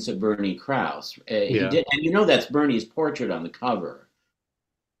assistance of Bernie Krause. He did, and that's Bernie's portrait on the cover.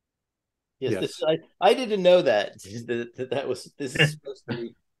 Yes. I didn't know that this is supposed to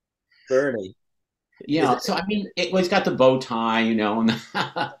be Bernie. Yeah, so I mean, he's got the bow tie, and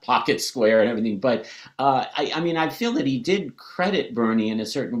the pocket square and everything. But I feel that he did credit Bernie in a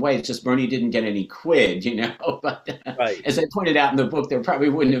certain way. It's just Bernie didn't get any quid, But right. As I pointed out in the book, there probably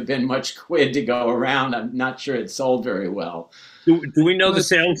wouldn't have been much quid to go around. I'm not sure it sold very well. Do we know the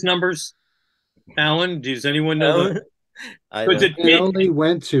sales numbers, Allan? Does anyone know that? It only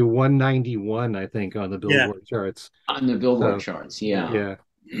went to 191, I think, on the Billboard charts. On the Billboard charts, yeah.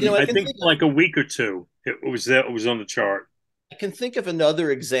 I think like a week or two it was on the chart. I can think of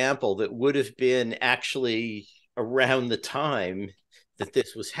another example that would have been actually around the time that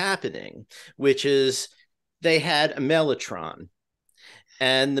this was happening, which is they had a Mellotron.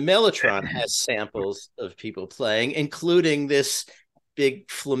 And the Mellotron has samples of people playing, including this big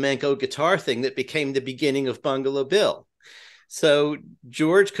flamenco guitar thing that became the beginning of Bungalow Bill. So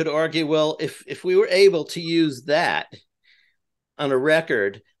George could argue, well, if we were able to use that on a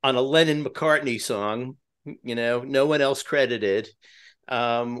record, on a Lennon-McCartney song, no one else credited,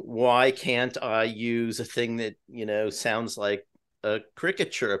 why can't I use a thing that, sounds like a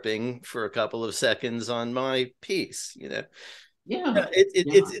cricket chirping for a couple of seconds on my piece, Yeah.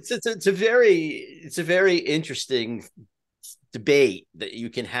 It's a very interesting debate that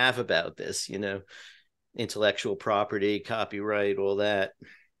you can have about this, intellectual property, copyright, all that.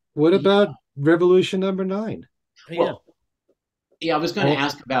 What about Revolution number 9? Well, I was going to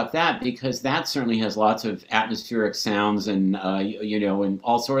ask about that because that certainly has lots of atmospheric sounds and and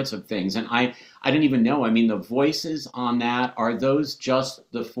all sorts of things. And I don't even know. I mean, the voices on that, are those just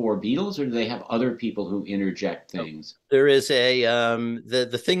the 4 Beatles, or do they have other people who interject things? There is a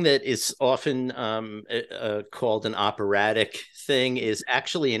the thing that is often called an operatic thing is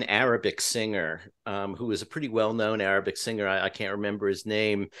actually an Arabic singer who is a pretty well-known Arabic singer. I can't remember his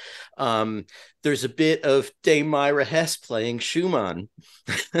name. There's a bit of Dame Myra Hess playing Schumann.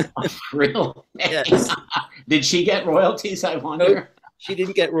 Really? Yes. Did she get royalties, I wonder? She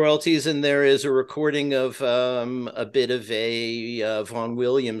didn't get royalties, and there is a recording of a bit of a Vaughan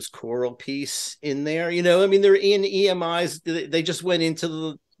Williams choral piece in there. You know, I mean, they're in EMIs. They just went into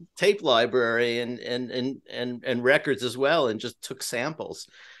the tape library and records as well, and just took samples.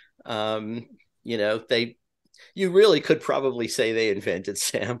 You know, you really could probably say they invented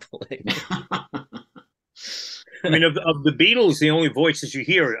sampling. I mean, of the Beatles, the only voices you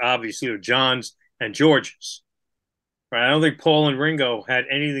hear, obviously, are John's and George's. Right? I don't think Paul and Ringo had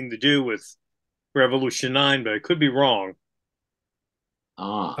anything to do with Revolution 9, but I could be wrong.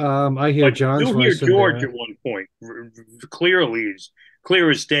 I hear But John's you hear voice George in at one point. Clearly, clear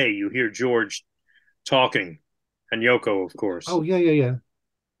as day, you hear George talking, and Yoko, of course. Oh, yeah.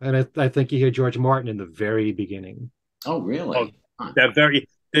 And I think you hear George Martin in the very beginning. Oh, really?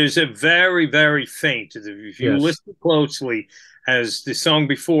 There's a very, very faint. If you listen closely, as the song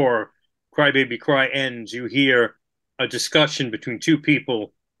before, "Cry Baby Cry" ends, you hear a discussion between two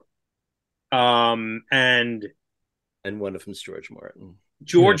people, and one of them's George Martin.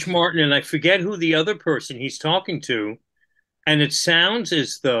 Martin, and I forget who the other person he's talking to, and it sounds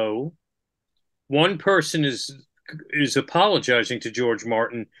as though one person is apologizing to George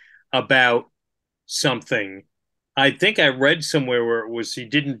Martin about something. I think I read somewhere where it was he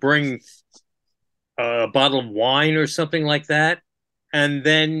didn't bring a bottle of wine or something like that, and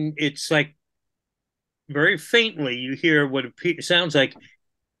then it's like very faintly you hear what it sounds like.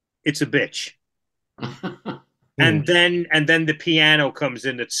 It's a bitch. And then the piano comes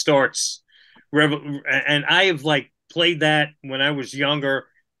in that starts and I have like played that when I was younger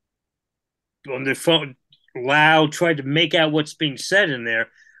on the phone loud, tried to make out what's being said in there,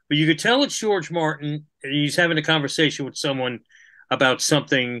 but you could tell it's George Martin. He's having a conversation with someone about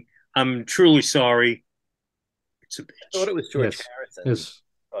something. I'm truly sorry. It's a bitch. I thought it was George Harrison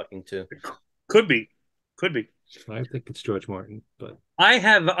talking to. Could be. I think it's George Martin, but I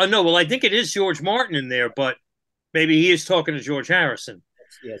have no. Well, I think it is George Martin in there, but maybe he is talking to George Harrison.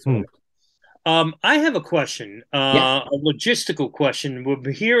 Yes. I have a question, a logistical question.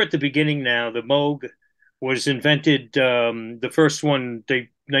 We're here at the beginning now. The Moog was invented, the first one,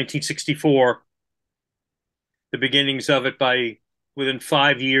 1964. The beginnings of it within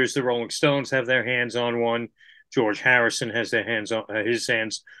 5 years, the Rolling Stones have their hands on one. George Harrison has his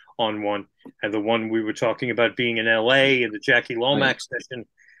hands on one, and the one we were talking about being in L.A. in the Jackie Lomax session.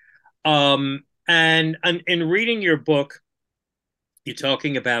 And in reading your book, you're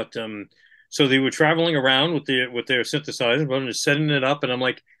talking about so they were traveling around with their synthesizer, and setting it up, and I'm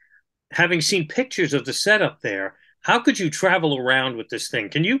like, having seen pictures of the setup there, how could you travel around with this thing?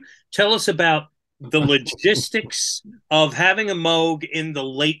 Can you tell us about the logistics of having a Moog in the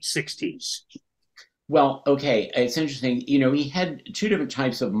late 60s? Well, okay, it's interesting. You know, he had two different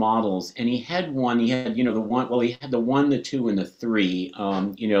types of models, and he had the one, he had the 1, the 2, and the 3.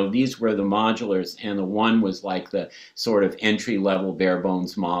 You know, these were the modulars, and the 1 was like the sort of entry-level bare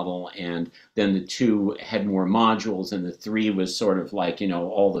bones model, and then the 2 had more modules, and the 3 was sort of like, you know,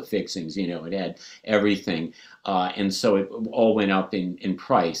 all the fixings, you know, it had everything. And so it all went up in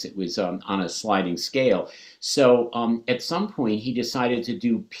price. It was on a sliding scale. So at some point, he decided to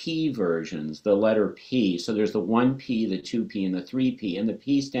do P versions, the letter P. So there's the 1P, the 2P, and the 3P. And the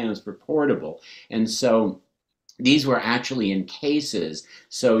P stands for portable. And so these were actually in cases,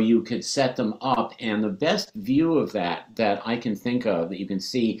 so you could set them up. And the best view of that I can think of, that you can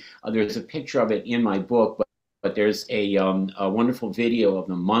see, there's a picture of it in my book, but there's a wonderful video of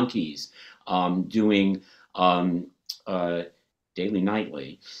the Monkees doing Daily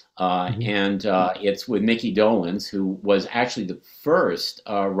Nightly, and it's with Mickey Dolenz, who was actually the first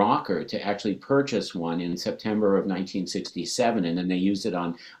rocker to actually purchase one in September of 1967, and then they used it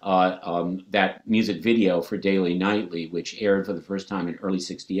on that music video for Daily Nightly, which aired for the first time in early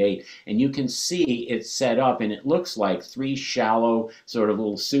 '68. And you can see it set up, and it looks like 3 shallow sort of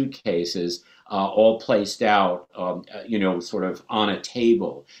little suitcases all placed out, you know, sort of on a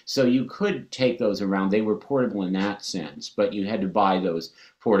table. So you could take those around. They were portable in that sense, but you had to buy those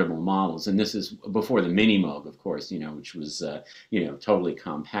portable models. And this is before the Mini Moog, of course, you know, which was, you know, totally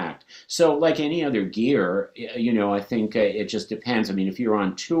compact. So like any other gear, you know, I think it just depends. I mean, if you're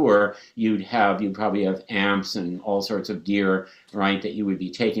on tour, you'd probably have amps and all sorts of gear, right, that you would be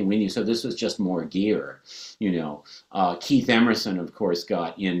taking with you. So this was just more gear, you know. Keith Emerson, of course,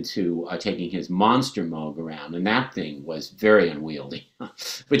 got into taking his Monster Moog around, and that thing was very unwieldy.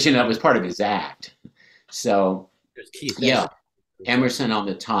 But, you know, it was part of his act. So, yeah. Emerson on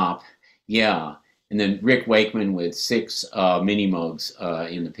the top, yeah, And then Rick Wakeman with 6 mini Moogs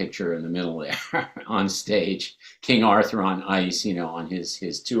in the picture in the middle there on stage. King Arthur on ice, on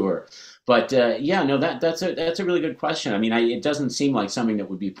his tour. But yeah, no, that's a really good question. I mean, it doesn't seem like something that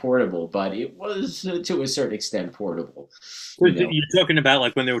would be portable, but it was to a certain extent portable. You're talking about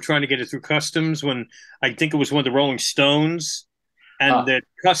like when they were trying to get it through customs, when I think it was one of the Rolling Stones, and the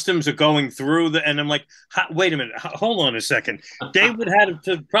customs are going through and I'm like, wait a minute, hold on a second. They would have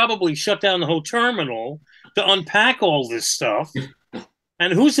to probably shut down the whole terminal to unpack all this stuff.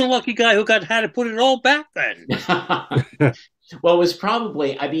 And who's the lucky guy who had to put it all back then? Well, it was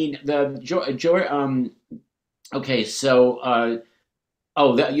probably, I mean, okay, so,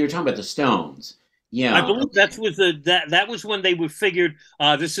 you're talking about the Stones. Yeah, I believe that was when they would figured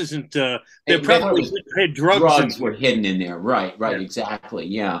this isn't. They probably had drugs were hidden in there. Right, yeah. Exactly.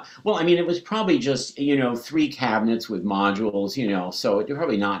 Yeah. Well, I mean, it was probably just 3 cabinets with modules. So it's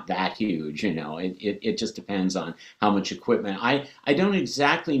probably not that huge. It just depends on how much equipment. I don't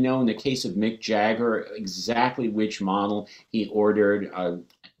exactly know in the case of Mick Jagger exactly which model he ordered.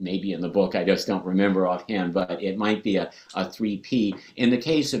 Maybe in the book, I just don't remember offhand, but it might be a 3P. In the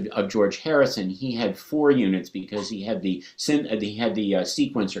case of George Harrison, he had 4 units because he had the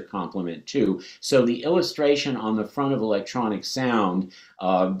sequencer complement too. So the illustration on the front of Electronic Sound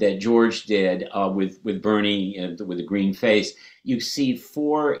that George did with Bernie with the green face, you see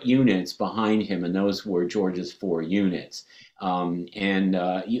 4 units behind him, and those were George's 4 units.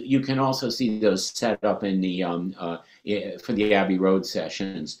 You can also see those set up in the for the Abbey Road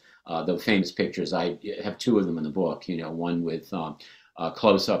sessions, the famous pictures. I have 2 of them in the book. One with a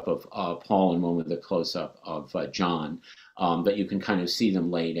close-up of Paul and one with a close-up of John. But you can kind of see them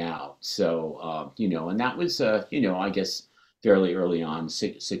laid out. So and that was I guess fairly early on,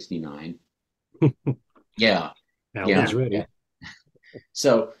 69. Yeah. Allan's ready.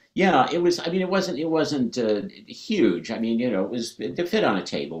 So. Yeah, it was. I mean, it wasn't huge. I mean, it fit on a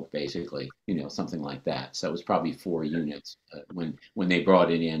table, basically. Something like that. So it was probably 4 units when they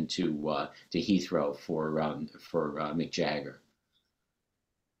brought it in to Heathrow for Mick Jagger.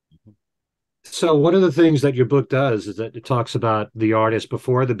 So one of the things that your book does is that it talks about the artists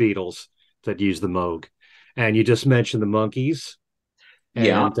before the Beatles that used the Moog, and you just mentioned the Monkees,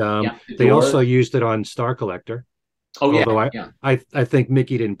 and they also used it on Star Collector. Oh, although I think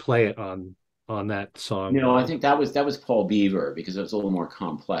Mickey didn't play it on that song. No, I think that was Paul Beaver, because it was a little more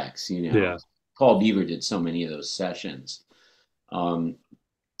complex. Yeah. Paul Beaver did so many of those sessions. And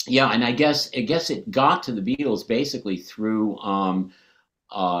I guess it got to the Beatles basically through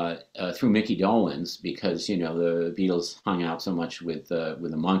Mickey Dolenz, because the Beatles hung out so much with the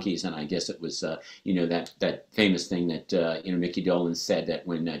Monkees, and I guess it was that famous thing that Mickey Dolenz said that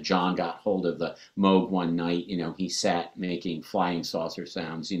when John got hold of the Moog one night, he sat making flying saucer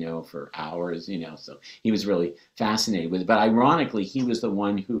sounds for hours, so he was really fascinated with it. But ironically, he was the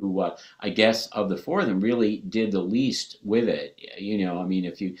one who I guess of the 4 of them really did the least with it. I mean,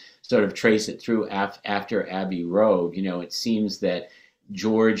 if you sort of trace it through after Abbey Road, it seems that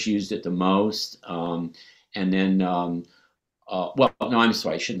George used it the most, and then, well, no, I'm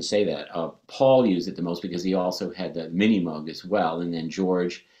sorry, I shouldn't say that. Paul used it the most because he also had the mini Moog as well, and then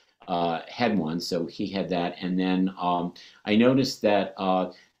George had one, so he had that. And then I noticed that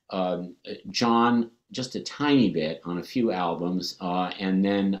John just a tiny bit on a few albums, and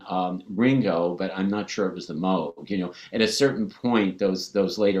then Ringo, but I'm not sure it was the Moog. At a certain point,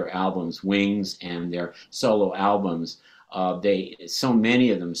 those later albums, Wings and their solo albums, so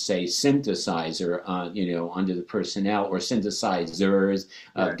many of them say synthesizer, under the personnel, or synthesizers,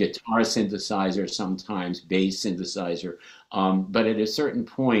 guitar synthesizer, sometimes bass synthesizer. But at a certain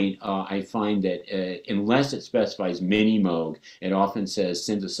point, I find that unless it specifies mini Moog, it often says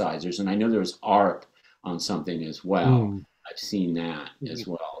synthesizers. And I know there was ARP on something as well. I've seen that as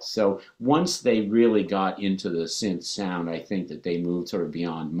well. So once they really got into the synth sound, I think that they moved sort of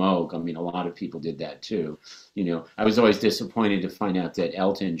beyond Moog. I mean, a lot of people did that too. I was always disappointed to find out that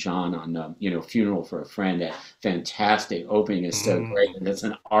Elton John on, Funeral for a Friend, that fantastic opening is so great. And it's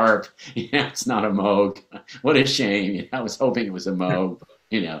an ARP. It's not a Moog. What a shame. I was hoping it was a Moog.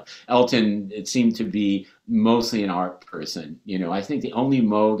 Elton, it seemed to be mostly an ARP person. I think the only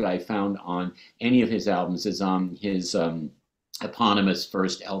Moog I found on any of his albums is on his eponymous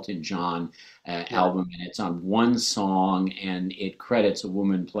first Elton John album, and it's on one song, and it credits a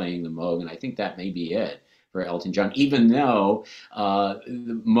woman playing the Moog, and I think that may be it for Elton John, even though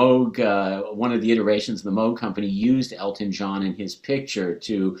the Moog, one of the iterations of the Moog company, used Elton John in his picture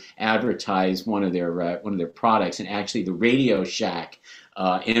to advertise one of their products, and actually the Radio Shack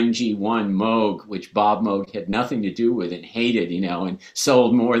MG1 Moog, which Bob Moog had nothing to do with and hated, and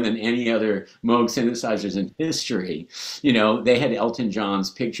sold more than any other Moog synthesizers in history. They had Elton John's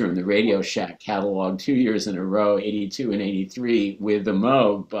picture in the Radio Shack catalog 2 years in a row, 82 and 83, with the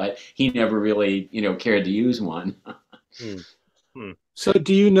Moog, but he never really, cared to use one. So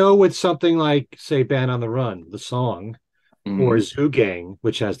do you know with something like, say, Band on the Run, the song, or Zoo Gang,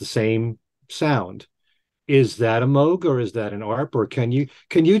 which has the same sound, is that a Moog or is that an ARP? Or can you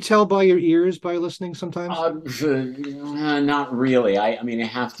tell by your ears by listening sometimes? Not really. I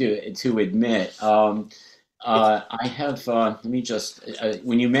have to admit. I have. Let me just.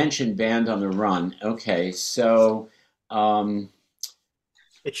 When you mentioned Band on the Run, okay, so.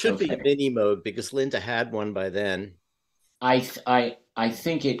 It should be a mini Moog because Linda had one by then. I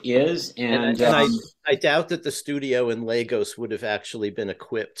think it is, and I doubt that the studio in Lagos would have actually been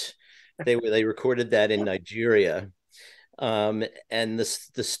equipped. They recorded that in Nigeria, and the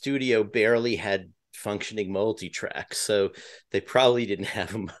studio barely had functioning multi-tracks, so they probably didn't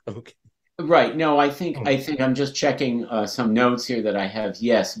have a Moog. Right. No, I think I'm just checking some notes here that I have.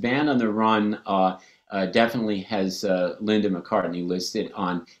 Yes, Band on the Run definitely has Linda McCartney listed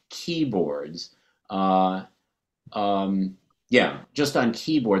on keyboards. Yeah, just on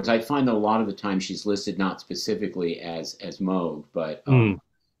keyboards. I find that a lot of the time she's listed not specifically as Moog, but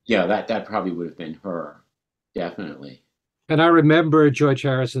yeah, that probably would have been her, definitely. And I remember George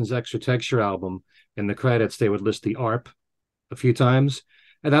Harrison's Extra Texture album. In the credits, they would list the ARP a few times,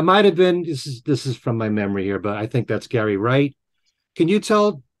 and that might have been this is from my memory here, but I think that's Gary Wright. Can you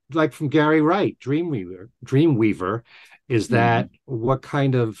tell, like from Gary Wright, Dreamweaver, is that what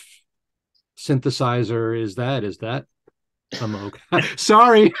kind of synthesizer is that? Is that a Moog?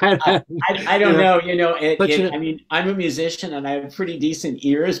 Sorry, I don't know. I mean, I'm a musician and I have pretty decent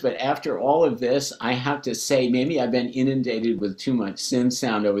ears, but after all of this, I have to say maybe I've been inundated with too much synth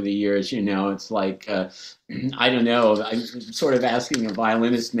sound over the years. It's like I don't know. I'm sort of asking a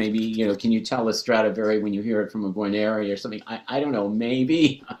violinist, maybe, can you tell a Stradivari when you hear it from a Guarneri or something? I don't know,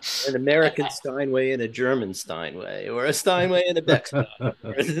 maybe. An American Steinway and a German Steinway, or a Steinway and a Bechstein.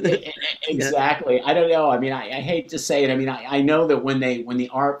 Exactly. I don't know. I mean, I hate to say it. I mean, I know that when the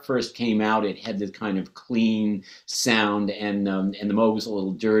ARP first came out, it had this kind of clean sound, and the Moog was a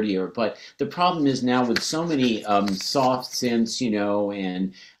little dirtier. But the problem is now with so many soft synths,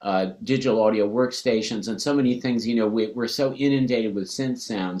 and digital audio workstations and so many things, we're so inundated with synth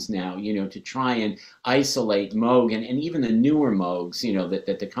sounds now, to try and isolate Moog and even the newer Moogs,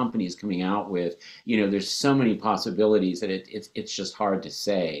 that the company is coming out with, there's so many possibilities that it's just hard to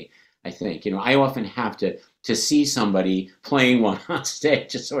say, I think. I often have to see somebody playing one on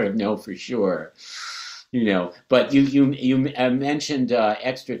stage to sort of know for sure. But you mentioned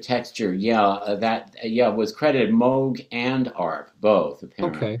Extra Texture, that was credited Moog and ARP both,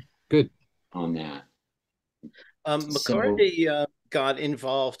 apparently. Okay, good on that. McCartney got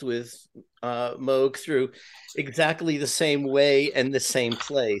involved with Moog through exactly the same way and the same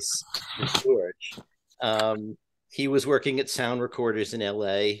place as George. He was working at Sound Recorders in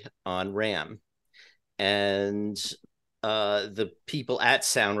LA on RAM, and the people at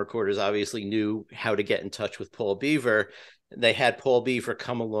Sound Recorders obviously knew how to get in touch with Paul Beaver. They had Paul Beaver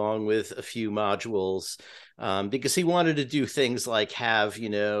come along with a few modules because he wanted to do things like have,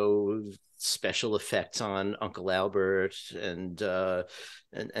 special effects on Uncle Albert and a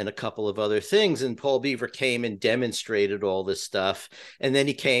couple of other things. And Paul Beaver came and demonstrated all this stuff. And then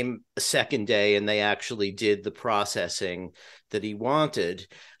he came a second day and they actually did the processing that he wanted.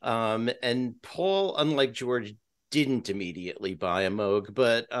 And Paul, unlike George, didn't immediately buy a Moog,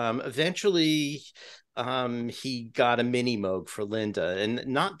 but eventually he got a mini Moog for Linda, and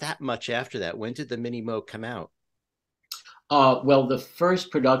not that much after that. When did the mini Moog come out? Well, the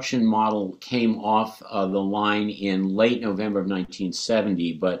first production model came off the line in late November of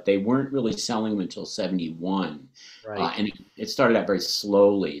 1970, but they weren't really selling them until 71. Right. And it started out very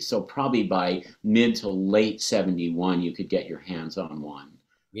slowly. So probably by mid to late 71, you could get your hands on one.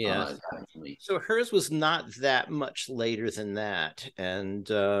 Yeah. So hers was not that much later than that. And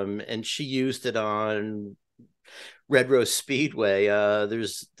she used it on Red Rose Speedway.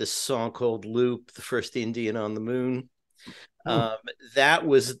 There's this song called Loop, the first Indian on the Moon. That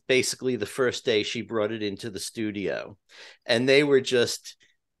was basically the first day she brought it into the studio, and they were just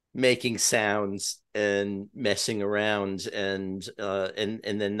making sounds and messing around, and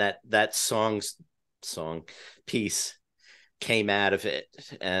then that song piece came out of it.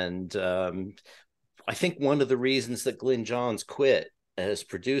 And I think one of the reasons that Glyn Johns quit as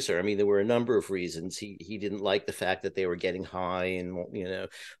producer, I mean, there were a number of reasons. He didn't like the fact that they were getting high and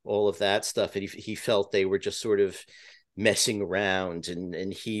all of that stuff, and he felt they were just sort of messing around,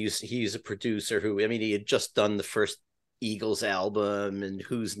 and he's a producer who, I mean, he had just done the first Eagles album and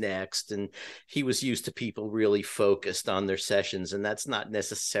Who's Next, and he was used to people really focused on their sessions, and that's not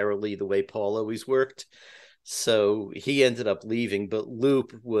necessarily the way Paul always worked. So he ended up leaving, but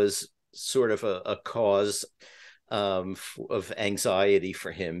Loop was sort of a cause of anxiety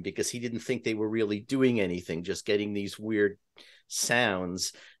for him, because he didn't think they were really doing anything, just getting these weird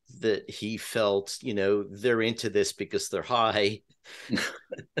sounds that he felt, they're into this because they're high.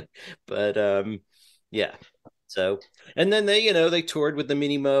 But yeah. So, and then they toured with the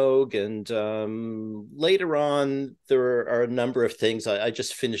Mini Moog, and later on there are a number of things. I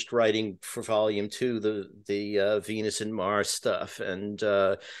just finished writing for Volume 2 the Venus and Mars stuff, and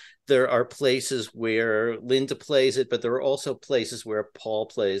there are places where Linda plays it, but there are also places where Paul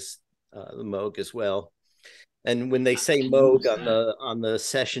plays the Moog as well. And when they say Moog on the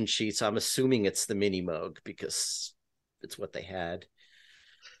session sheets, I'm assuming it's the Mini Moog because it's what they had.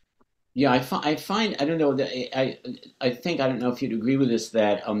 Yeah, I find, I don't know, that I think, I don't know if you'd agree with this,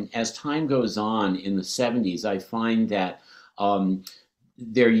 that as time goes on in the 70s, I find that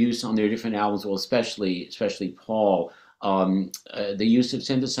their use on their different albums, well, especially Paul, the use of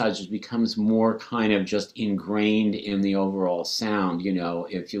synthesizers becomes more kind of just ingrained in the overall sound.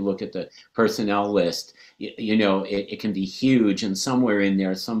 If you look at the personnel list, it can be huge, and somewhere in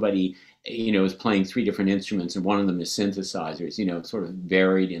there somebody is playing 3 different instruments, and one of them is synthesizers, sort of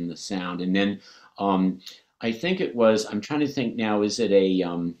varied in the sound. And then I think it was, I'm trying to think now, is it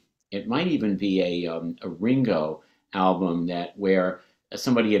it might even be a Ringo album where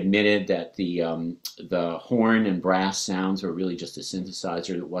somebody admitted that the horn and brass sounds were really just a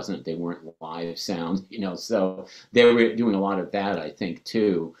synthesizer. They weren't live sounds, so they were doing a lot of that, I think,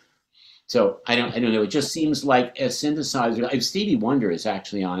 too. So I don't know. It just seems like a synthesizer. Stevie Wonder is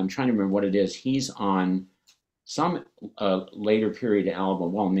actually on. I'm trying to remember what it is. He's on some later period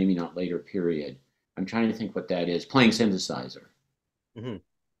album. Well, maybe not later period. I'm trying to think what that is. Playing synthesizer. Mm-hmm.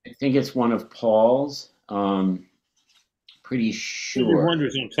 I think it's one of Paul's. Pretty sure. Stevie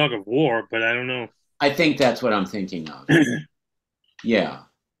Wonder's on Tug of War, but I don't know. I think that's what I'm thinking of. Yeah.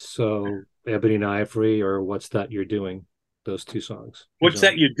 So Ebony and Ivory, or What's That You're Doing? Those 2 songs. What's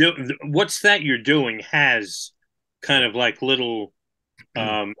That You're Doing has kind of like little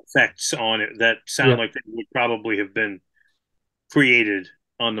effects on it that sound like they would probably have been created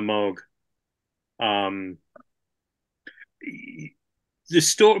on the Moog.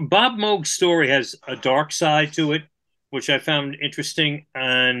 Bob Moog's story has a dark side to it, which I found interesting,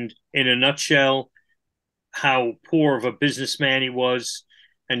 and in a nutshell, how poor of a businessman he was.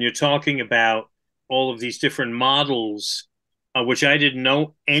 And you're talking about all of these different models, which I didn't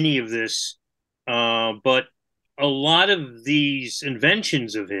know any of this, but a lot of these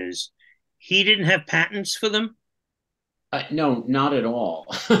inventions of his, he didn't have patents for them. No, not at all.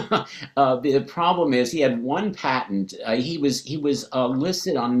 The problem is he had one patent. He was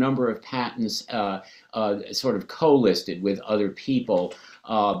listed on a number of patents, sort of co-listed with other people,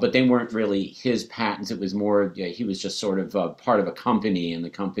 but they weren't really his patents. It was more, he was just sort of part of a company, and the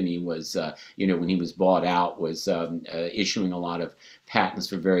company was, when he was bought out, was issuing a lot of patents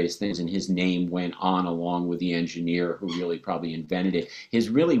for various things, and his name went on along with the engineer who really probably invented it. His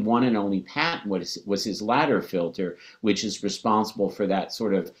really one and only patent was his ladder filter, which is responsible for that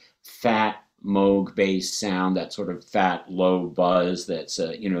sort of fat Moog-based sound, that sort of fat, low buzz. That's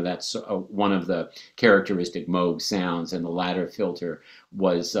that's one of the characteristic Moog sounds, and the ladder filter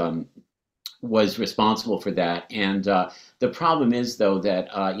was responsible for that. And the problem is, though, that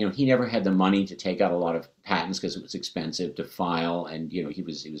he never had the money to take out a lot of patents because it was expensive to file, and he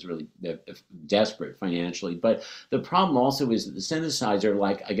was really desperate financially. But the problem also is that the synthesizer,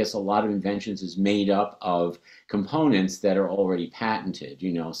 like I guess a lot of inventions, is made up of components that are already patented.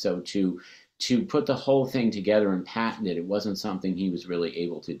 So to put the whole thing together and patent it, it wasn't something he was really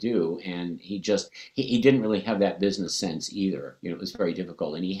able to do, and he didn't really have that business sense either. It was very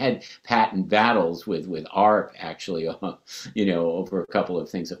difficult, and he had patent battles with ARP actually, over a couple of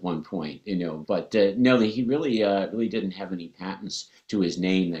things at one point, But no, he really didn't have any patents to his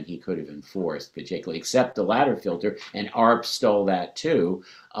name that he could have enforced, particularly, except the ladder filter, and ARP stole that too.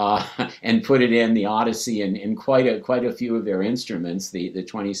 And put it in the Odyssey and quite a few of their instruments, the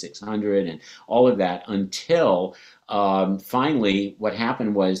 2600 and all of that, until finally what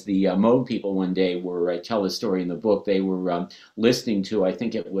happened was the Moog people one day I tell the story in the book, they were listening to, I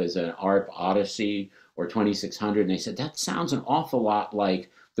think it was an ARP Odyssey or 2600, and they said, that sounds an awful lot like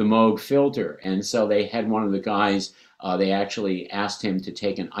the Moog filter. And so they had one of the guys, they actually asked him to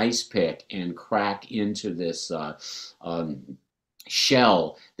take an ice pick and crack into this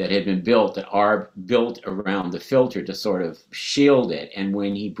shell that had been built, that Arp built around the filter to sort of shield it. And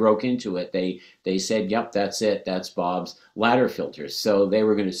when he broke into it, they said, "Yep, that's it. That's Bob's ladder filter." So they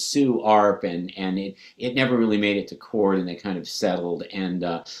were going to sue Arp, and it never really made it to court, and they kind of settled. And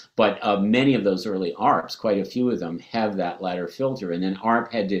but many of those early Arps, quite a few of them, have that ladder filter. And then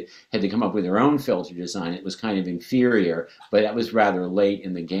Arp had to come up with their own filter design. It was kind of inferior, but that was rather late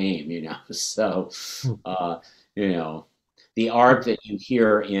in the game, you know. So you know. The Arp that you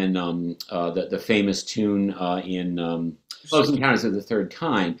hear in the famous tune in Close Encounters of the Third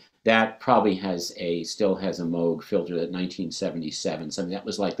Kind, that probably still has a Moog filter, that 1977, something that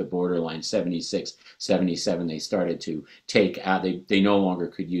was like the borderline 76, 77. They started to take out, they no longer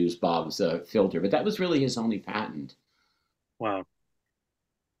could use Bob's filter, but that was really his only patent. Wow.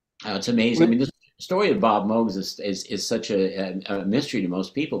 It's amazing. I mean, the story of Bob Moog is such a mystery to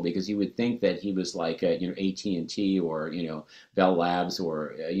most people, because you would think that he was like AT&T or Bell Labs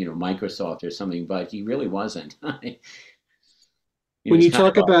or Microsoft or something, but he really wasn't. When you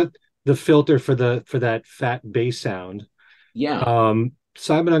talk about the filter for that fat bass sound, yeah,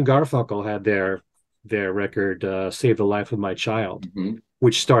 Simon and Garfunkel had their record "Save the Life of My Child," mm-hmm.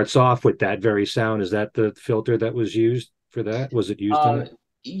 which starts off with that very sound. Is that the filter that was used for that? Was it used in it?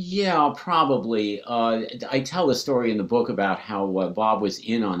 Yeah, probably. I tell the story in the book about how Bob was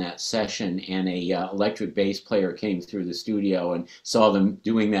in on that session, and a electric bass player came through the studio and saw them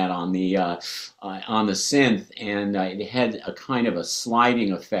doing that on the synth, and it had a kind of a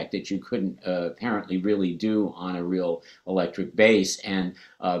sliding effect that you couldn't apparently really do on a real electric bass. And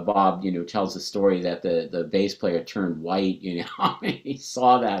Bob, tells the story that the bass player turned white. He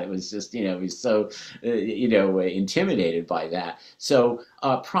saw that. It was just, he was so, intimidated by that. So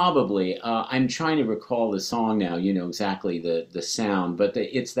probably, I'm trying to recall the song now, exactly the sound, but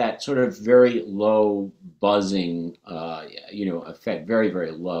it's that sort of very low buzzing, effect, very,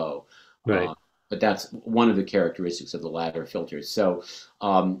 very low. Right. But that's one of the characteristics of the ladder filters. So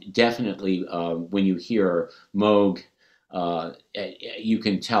definitely when you hear Moog, you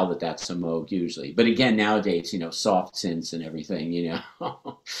can tell that that's a Moog usually. But again, nowadays, soft synths and everything,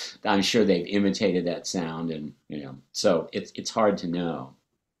 I'm sure they've imitated that sound, and so it's hard to know.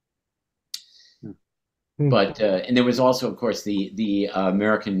 But and there was also, of course, the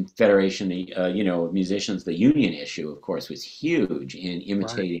American Federation, of Musicians, the union issue, of course, was huge in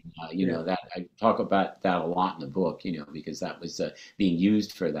imitating. Right. That I talk about that a lot in the book, because that was being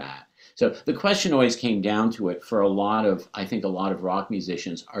used for that. So the question always came down to it for I think a lot of rock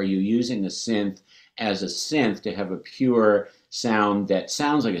musicians: are you using the synth as a synth to have a pure sound that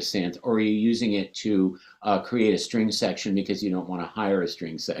sounds like a synth, or are you using it to create a string section because you don't want to hire a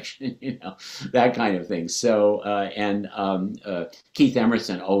string section, that kind of thing. So, Keith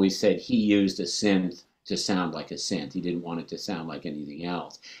Emerson always said he used a synth to sound like a synth. He didn't want it to sound like anything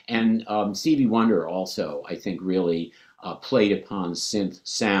else. And Stevie Wonder also, I think, really played upon synth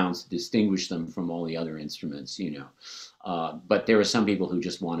sounds to distinguish them from all the other instruments, but there were some people who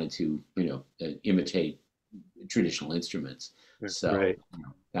just wanted to, imitate traditional instruments. So right.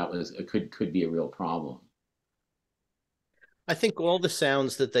 That was could be a real problem. I think all the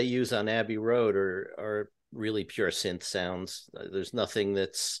sounds that they use on Abbey Road are really pure synth sounds. There's nothing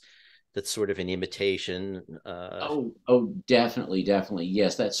that's sort of an imitation. Definitely,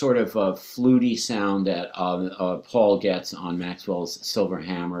 yes. That sort of fluty sound that Paul gets on Maxwell's Silver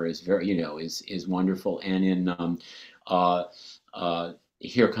Hammer is very, is wonderful. And in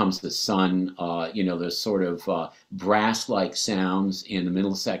Here Comes the Sun, there's sort of brass-like sounds in the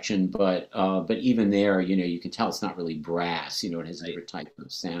middle section, but even there, you can tell it's not really brass. It has a different type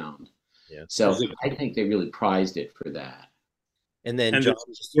of sound. Yeah. So I think they really prized it for that. And then John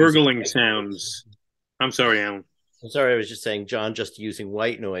gurgling sounds. I'm sorry, Alan. I'm sorry, I was just saying, John, just using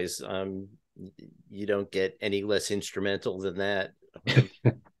white noise, you don't get any less instrumental than that.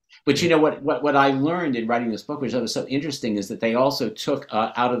 But what I learned in writing this book, which was so interesting, is that they also took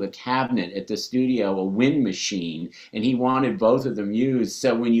out of the cabinet at the studio a wind machine, and he wanted both of them used.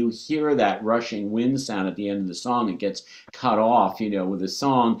 So when you hear that rushing wind sound at the end of the song, it gets cut off, with the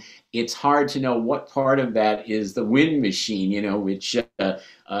song. It's hard to know what part of that is the wind machine, which,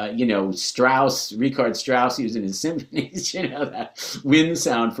 Richard Strauss used in his symphonies, that wind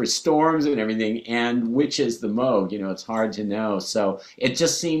sound for storms and everything, and which is the Moog, it's hard to know. So it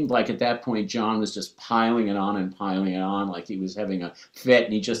just seemed like at that point, John was just piling it on like he was having a fit,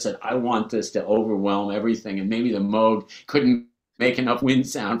 and he just said, I want this to overwhelm everything, and maybe the Moog couldn't make enough wind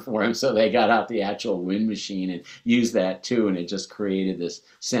sound for him, so they got out the actual wind machine and used that too, and it just created this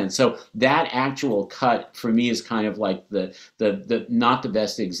sense. So that actual cut for me is kind of like the not the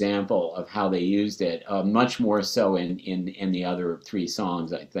best example of how they used it. Much more so in the other three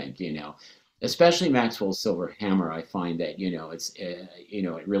songs, I think. Especially Maxwell's Silver Hammer, I find that it's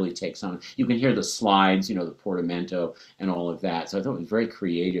it really takes on. You can hear the slides, the portamento and all of that. So I thought it was very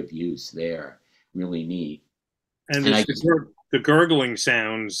creative use there, really neat. And the gurgling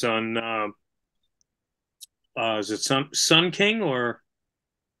sounds on is it Sun King or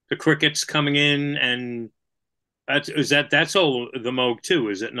the crickets coming in, and that's all the Moog too,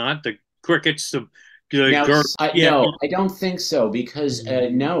 is it not? The crickets, no, I don't think so, because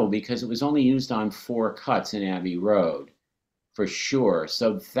because it was only used on 4 cuts in Abbey Road, for sure.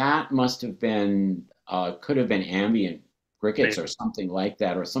 So that must have been could have been ambient crickets or something like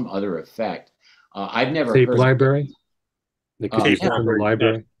that, or some other effect. I've never Tape heard library. They could use it from the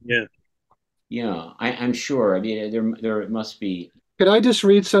library. I'm sure. I mean, there must be. Could I just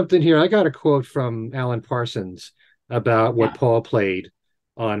read something here? I got a quote from Alan Parsons about what Paul played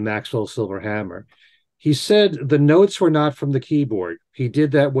on Maxwell's Silver Hammer. He said the notes were not from the keyboard. He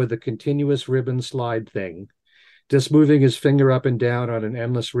did that with a continuous ribbon slide thing, just moving his finger up and down on an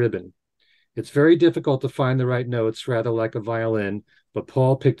endless ribbon. It's very difficult to find the right notes, rather like a violin, but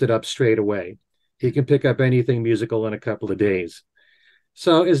Paul picked it up straight away. He can pick up anything musical in a couple of days.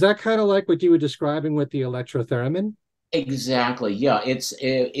 So is that kind of like what you were describing with the electrotheremin? Exactly. Yeah, it's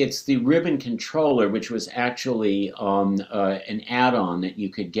the ribbon controller, which was actually an add-on that you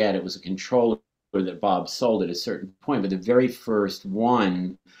could get. It was a controller that Bob sold at a certain point, but the very first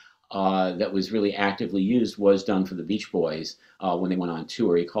one that was really actively used was done for the Beach Boys when they went on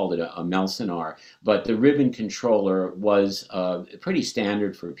tour. He called it a Melsonar. But the ribbon controller was pretty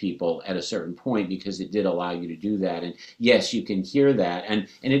standard for people at a certain point, because it did allow you to do that. And yes, you can hear that. And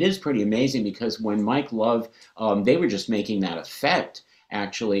it is pretty amazing, because when Mike Love, they were just making that effect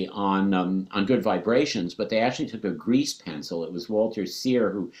actually on Good Vibrations, but they actually took a grease pencil. It was Walter Sear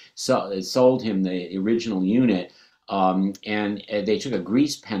who sold him the original unit. And they took a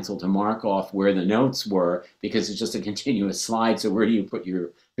grease pencil to mark off where the notes were, because it's just a continuous slide. So where do you put your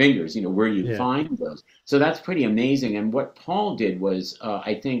fingers? Where do you find those? So that's pretty amazing. And what Paul did was,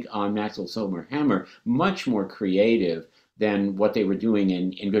 I think, on Maxwell's Silver Hammer, much more creative than what they were doing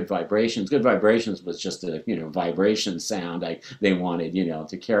in Good Vibrations. Good Vibrations was just a vibration sound they wanted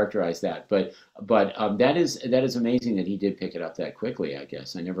to characterize that. But that is amazing that he did pick it up that quickly. I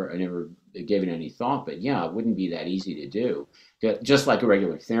guess I never gave it any thought, but yeah, it wouldn't be that easy to do. Just like a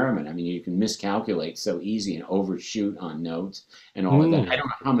regular theremin. I mean, you can miscalculate so easy and overshoot on notes and all of that. I don't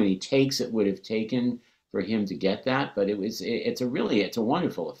know how many takes it would have taken for him to get that, but it's a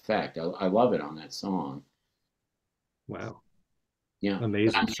wonderful effect. I love it on that song. Wow. Yeah.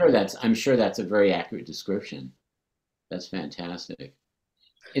 Amazing. I'm sure that's a very accurate description. That's fantastic.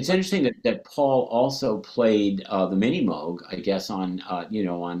 It's interesting that Paul also played the Mini Moog, I guess, on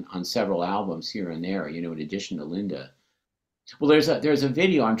several albums here and there, in addition to Linda. Well, there's a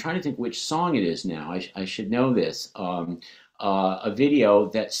video. I'm trying to think which song it is now. I should know this. A video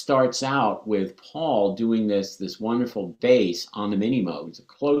that starts out with Paul doing this wonderful bass on the Mini Moog. It's a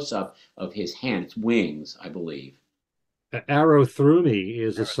close up of his hand. It's Wings, I believe. Arrow Through Me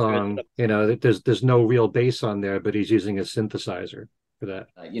is a song, there's no real bass on there, but he's using a synthesizer for that.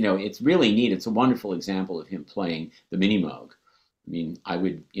 It's really neat. It's a wonderful example of him playing the Mini Moog. I mean, I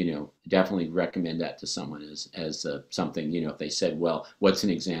would, definitely recommend that to someone as something, if they said, well, what's an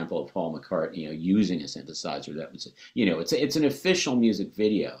example of Paul McCartney, using a synthesizer? That was, it's an official music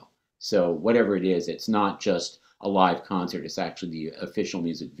video. So whatever it is, it's not just a live concert. It's actually the official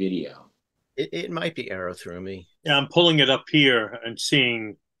music video. It might be Arrow Through Me. Yeah, I'm pulling it up here and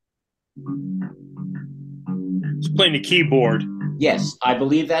seeing it's playing the keyboard. Yes, I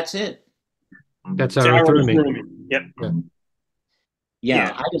believe that's it. That's Arrow Through Me. Yep.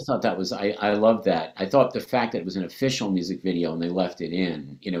 Yeah, I just thought that was, I love that. I thought the fact that it was an official music video and they left it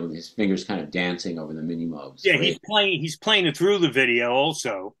in, with his fingers kind of dancing over the Mini Moogs. Yeah, he's playing it through the video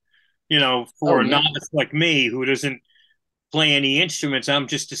also, for a novice like me who doesn't play any instruments. I'm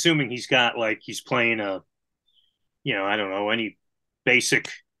just assuming he's playing I don't know, any basic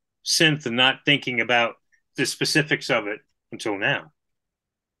synth, and not thinking about the specifics of it until now.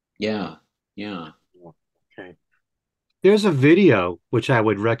 Yeah. Okay. There's a video which I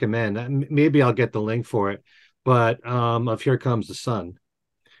would recommend. Maybe I'll get the link for it, but of Here Comes the Sun,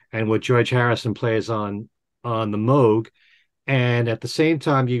 and what George Harrison plays on the Moog, and at the same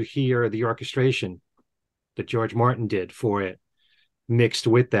time you hear the orchestration that George Martin did for it mixed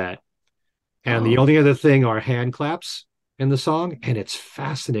with that. And the only other thing are hand claps in the song, and it's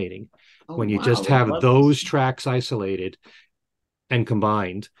fascinating when you wow. just have those tracks isolated and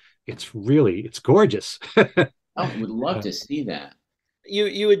combined. It's gorgeous. Oh, would love to see that.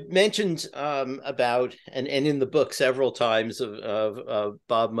 You had mentioned about and in the book several times of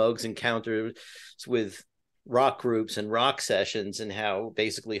Bob Moog's encounters with rock groups and rock sessions and how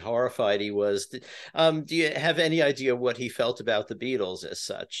basically horrified he was. Do you have any idea what he felt about the Beatles as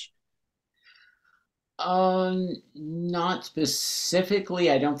such? Not specifically.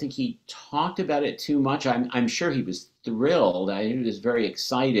 I don't think he talked about it too much. I'm sure he was thrilled. He was very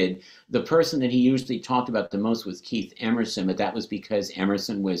excited. The person that he usually talked about the most was Keith Emerson, but that was because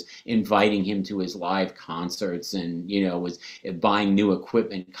Emerson was inviting him to his live concerts and, was buying new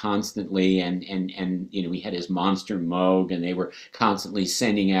equipment constantly. And he had his Monster Moog, and they were constantly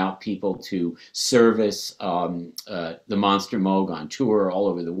sending out people to service the Monster Moog on tour all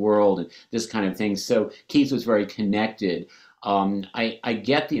over the world and this kind of thing. So Keith was very connected. I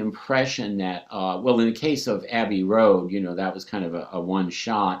get the impression that, in the case of Abbey Road, that was kind of a one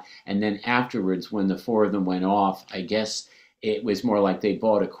shot. And then afterwards, when the four of them went off, I guess it was more like they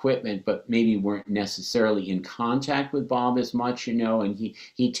bought equipment, but maybe weren't necessarily in contact with Bob as much, and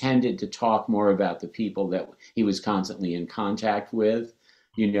he tended to talk more about the people that he was constantly in contact with,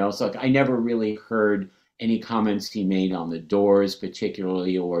 So I never really heard any comments he made on the Doors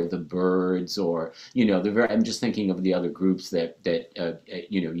particularly, or the Byrds, or I'm just thinking of the other groups that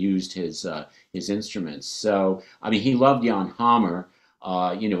used his instruments. So he loved Jan Hammer, the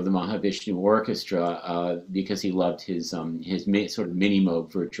Mahavishnu Orchestra, because he loved his sort of mini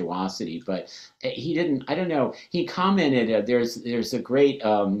Moog virtuosity. But he didn't. I don't know. He commented. There's a great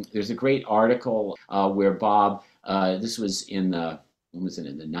article where Bob. This was in the. When was it,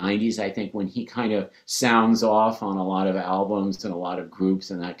 in the 90s, I think, when he kind of sounds off on a lot of albums and a lot of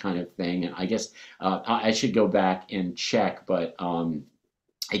groups and that kind of thing. And I guess I should go back and check, but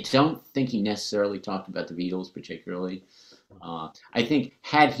I don't think he necessarily talked about the Beatles particularly. I think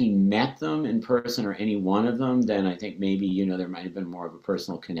had he met them in person, or any one of them, then I think maybe, there might have been more of a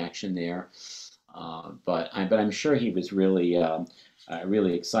personal connection there. But I'm sure he was really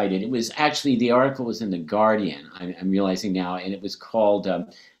really excited. It was actually, the article was in The Guardian, I'm realizing now, and it was called, I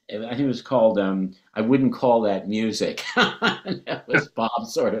think it was called, I Wouldn't Call That Music. That was Bob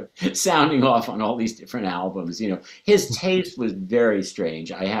sort of sounding off on all these different albums. His taste was very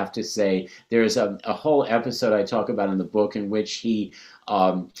strange, I have to say. There's a whole episode I talk about in the book in which he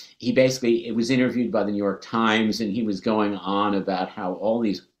basically, it was interviewed by the New York Times, and he was going on about how all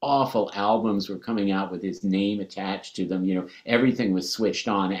these awful albums were coming out with his name attached to them. Everything was switched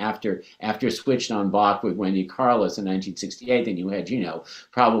on. After Switched On Bach with Wendy Carlos in 1968, then you had,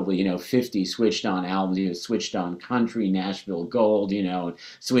 probably, 50 switched on albums. Switched On Country, Nashville Gold, and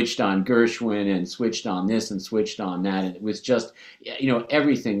switched on Gershwin, and switched on this and switched on that. And it was just,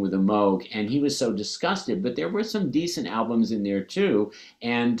 everything with a Moog. And he was so disgusted. But there were some decent albums in there too.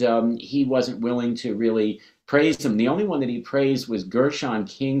 And he wasn't willing to really praise them. The only one that he praised was Gershon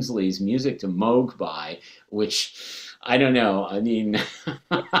Kingsley's Music to Moog By, which I don't know. I mean,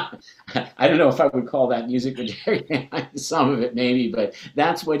 I don't know if I would call that music material. Some of it maybe, but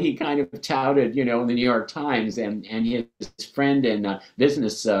that's what he kind of touted, in the New York Times. And his friend and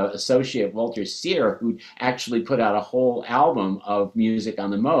business associate, Walter Sear, who actually put out a whole album of music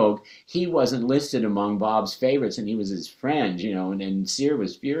on the Moog, he wasn't listed among Bob's favorites, and he was his friend, and Sear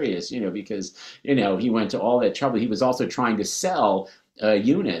was furious, because, he went to all that trouble. He was also trying to sell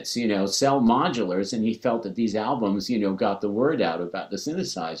units, sell modulars, and he felt that these albums, got the word out about the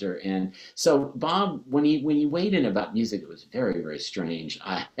synthesizer. And so Bob, when he weighed in about music, it was very, very strange.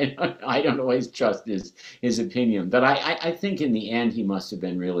 I don't always trust his opinion, but I think in the end he must have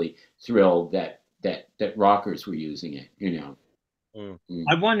been really thrilled that rockers were using it.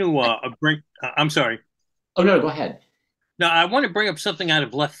 I want to bring. I'm sorry. Oh no, go ahead. No, I want to bring up something out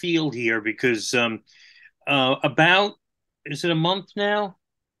of left field here, because about, is it a month now?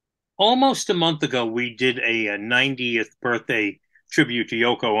 Almost a month ago, we did a 90th birthday tribute to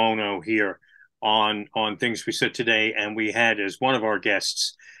Yoko Ono here on Things We Said Today, and we had as one of our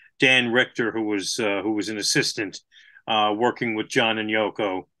guests Dan Richter, who was an assistant working with John and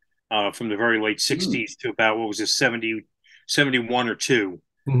Yoko from the very late 60s to about, what was it, 70, 71 or 2.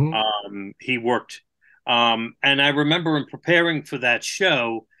 He worked. And I remember in preparing for that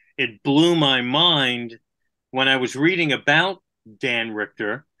show, it blew my mind when I was reading about Dan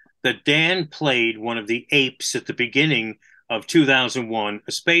Richter that Dan played one of the apes at the beginning of 2001: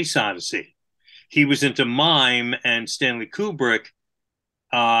 A Space Odyssey. He was into mime, and Stanley Kubrick,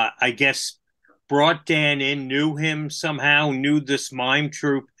 I guess, brought Dan in, knew him somehow, knew this mime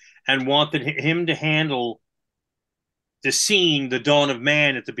troupe, and wanted him to handle the scene, the dawn of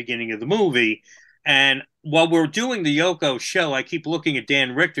man at the beginning of the movie. And while we're doing the Yoko show, I keep looking at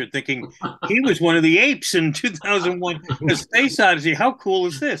Dan Richter thinking he was one of the apes in 2001, A Space Odyssey. How cool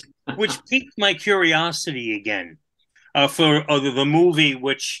is this? Which piqued my curiosity again for the movie,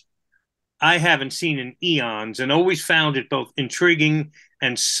 which I haven't seen in eons, and always found it both intriguing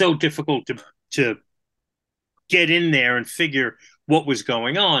and so difficult to get in there and figure what was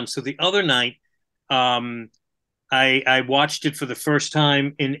going on. So the other night, I watched it for the first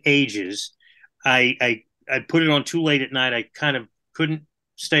time in ages. I put it on too late at night. I kind of couldn't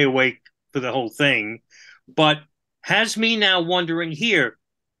stay awake for the whole thing, but has me now wondering here,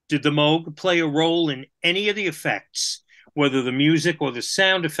 did the Moog play a role in any of the effects, whether the music or the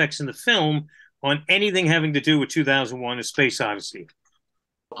sound effects in the film, on anything having to do with 2001: A Space Odyssey?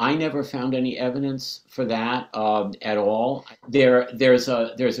 I never found any evidence for that at all. There's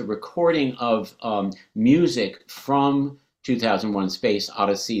a recording of music from 2001: Space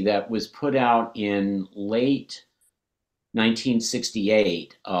Odyssey that was put out in late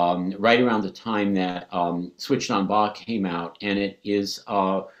 1968, right around the time that Switched on Bach came out, and it is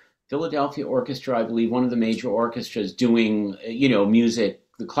Philadelphia Orchestra, I believe, one of the major orchestras doing music,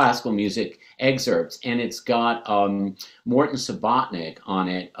 the classical music excerpts, and it's got Morton Subotnick on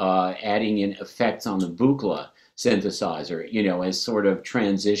it, adding in effects on the Buchla synthesizer, as sort of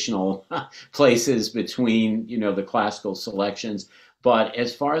transitional places between, the classical selections. But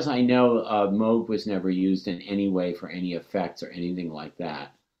as far as I know, Moog was never used in any way for any effects or anything like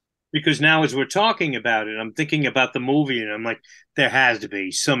that. Because now as we're talking about it, I'm thinking about the movie, and I'm like, there has to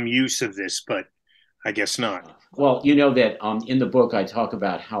be some use of this, but I guess not. Well, you know that in the book I talk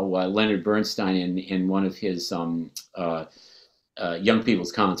about how Leonard Bernstein in one of his young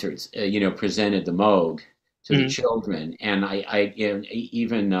people's concerts, presented the Moog to the children, and I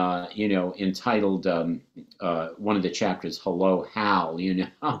even entitled one of the chapters "Hello, Hal,"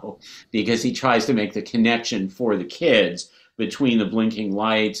 because he tries to make the connection for the kids between the blinking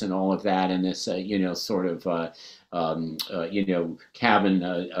lights and all of that, and this sort of cabin,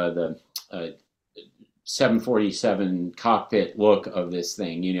 the 747 cockpit look of this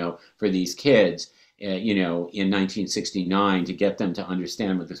thing, for these kids, in 1969, to get them to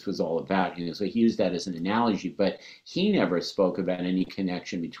understand what this was all about. So he used that as an analogy, but he never spoke about any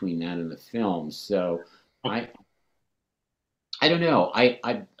connection between that and the film. So I don't know.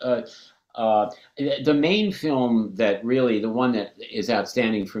 The main film that really, the one that is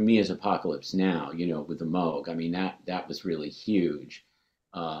outstanding for me is Apocalypse Now, with the Moog. I mean, that was really huge.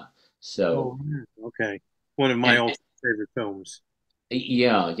 Okay. One of my old favorite films.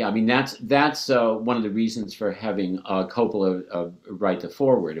 Yeah. I mean, that's one of the reasons for having Coppola write the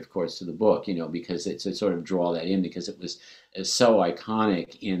foreword, of course, to the book, because it's to sort of draw that in, because it was so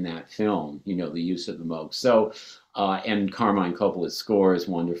iconic in that film, the use of the Moog. So, and Carmine Coppola's score is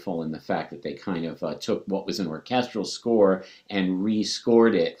wonderful in the fact that they kind of took what was an orchestral score and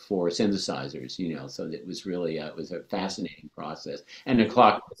re-scored it for synthesizers, so it was really, it was a fascinating process. And The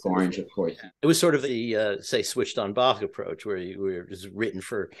Clockwork Orange, of course. It was sort of the, say, Switched on Bach approach, where it was written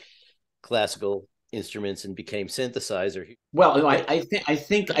for classical instruments and became synthesizer. Well, I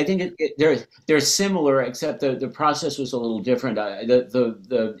think they're similar, except the process was a little different.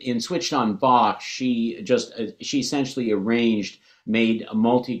 In Switched on Bach, she essentially made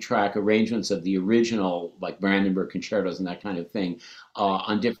multi-track arrangements of the original, like Brandenburg concertos and that kind of thing,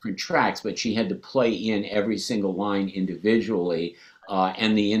 on different tracks, but she had to play in every single line individually.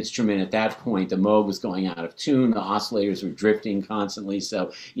 And the instrument at that point, the Moog, was going out of tune. The oscillators were drifting constantly.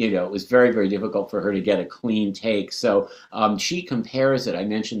 So, it was very, very difficult for her to get a clean take. So she compares it, I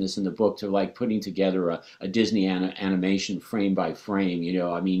mentioned this in the book, to like putting together a Disney animation frame by frame.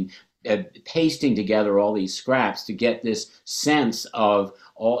 I mean, pasting together all these scraps to get this sense of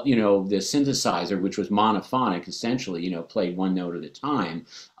all, the synthesizer, which was monophonic, essentially, played one note at a time,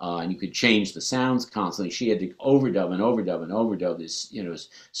 and you could change the sounds constantly. She had to overdub and overdub and overdub this,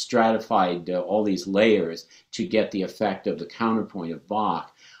 stratified all these layers to get the effect of the counterpoint of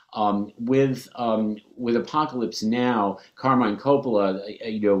Bach. With Apocalypse Now, Carmine Coppola,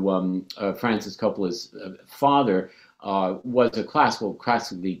 Francis Coppola's father, was a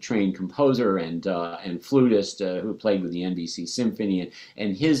classically trained composer and flutist who played with the NBC Symphony,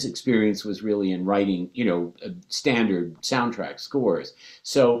 and his experience was really in writing, standard soundtrack scores.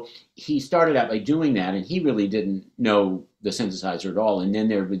 So he started out by doing that, and he really didn't know the synthesizer at all. And then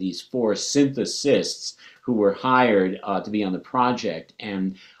there were these 4 synthesists who were hired to be on the project,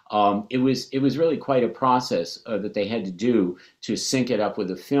 and it was really quite a process that they had to do to sync it up with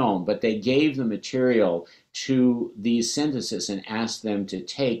the film. But they gave the material to these synthesists and asked them to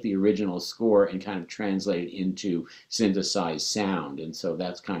take the original score and kind of translate it into synthesized sound. And so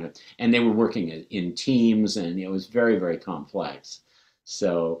that's kind of, and they were working in teams, and it was very, very complex.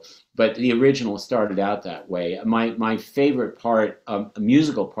 So, but the original started out that way. My favorite part, a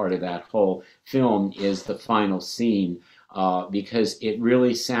musical part of that whole film, is the final scene, because it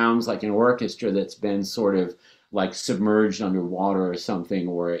really sounds like an orchestra that's been sort of like submerged underwater or something,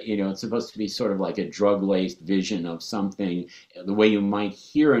 or, you know, it's supposed to be sort of like a drug-laced vision of something, the way you might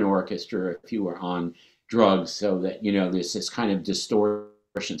hear an orchestra if you were on drugs, so that, you know, there's this kind of distortion.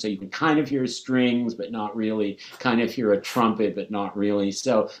 So you can kind of hear strings, but not really, kind of hear a trumpet, but not really.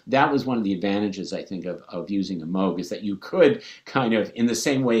 So that was one of the advantages, I think, of using a Moog, is that you could kind of, in the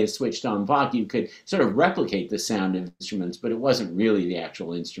same way as switched on Bach, you could sort of replicate the sound of instruments, but it wasn't really the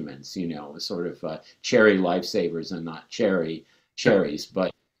actual instruments, you know, it was sort of cherry lifesavers and not cherries,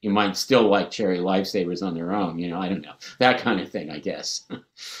 but you might still like cherry lifesavers on their own, you know, I don't know, that kind of thing, I guess.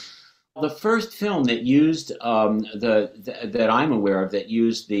 The first film that used that I'm aware of that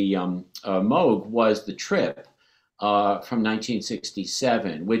used the Moog was The Trip from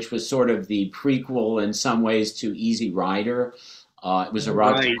 1967, which was sort of the prequel in some ways to Easy Rider. It was a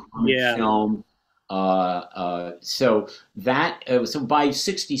Roger Corman film. So by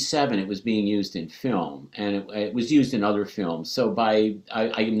 67 it was being used in film, and it was used in other films. So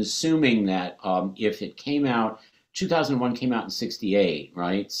I'm assuming that if it came out, 2001 came out in 68,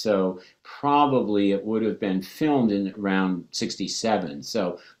 right? So probably it would have been filmed in around 67.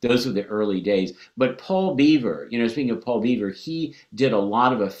 So those were the early days. But Paul Beaver, you know, speaking of Paul Beaver, he did a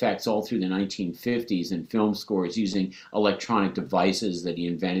lot of effects all through the 1950s in film scores using electronic devices that he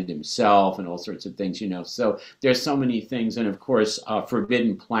invented himself and all sorts of things, you know. So there's so many things. And of course,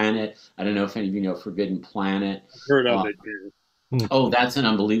 Forbidden Planet. I don't know if any of you know Forbidden Planet. I've heard of it. Yeah. Oh, that's an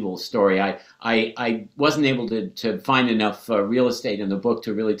unbelievable story. I wasn't able to find enough real estate in the book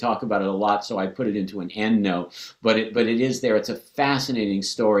to really talk about it a lot, so I put it into an end note. But it is there. It's a fascinating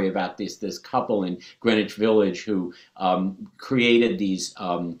story about this couple in Greenwich Village who created these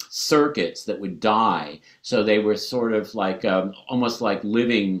circuits that would die. So they were sort of like almost like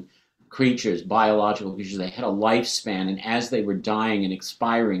living creatures, biological creatures. They had a lifespan, and as they were dying and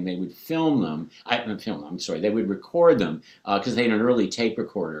expiring, they would film them. They would record them because they had an early tape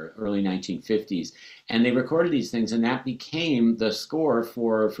recorder, early 1950s, and they recorded these things, and that became the score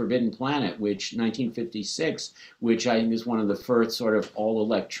for Forbidden Planet, which 1956, which I think is one of the first sort of all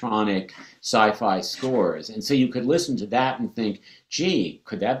electronic sci-fi scores. And so you could listen to that and think, gee,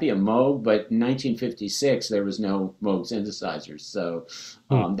 could that be a Moog? But in 1956, there was no Moog synthesizers. So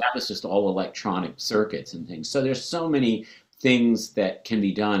that was just all electronic circuits and things. So there's so many things that can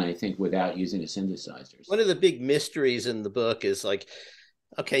be done, I think, without using a synthesizer. One of the big mysteries in the book is like,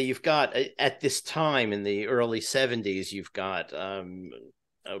 okay, you've got at this time in the early 70s, you've got,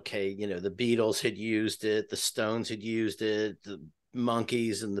 okay, you know, the Beatles had used it, the Stones had used it, the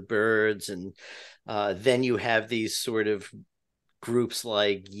Monkees and the Byrds, and then you have these sort of groups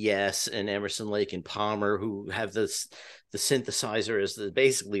like Yes and Emerson, Lake and Palmer, who have the synthesizer as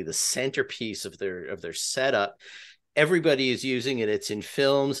basically the centerpiece of their setup. Everybody is using it. It's in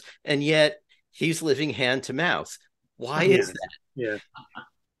films, and yet he's living hand to mouth. Why is that? Yeah.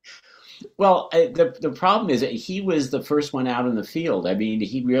 Well, the problem is that he was the first one out in the field. I mean,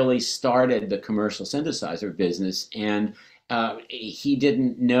 he really started the commercial synthesizer business, and he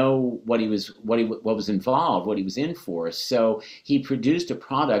didn't know what was involved, what he was in for. So he produced a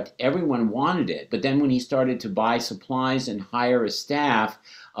product. Everyone wanted it, but then when he started to buy supplies and hire a staff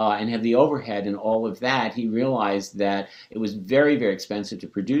and have the overhead and all of that, he realized that it was very, very expensive to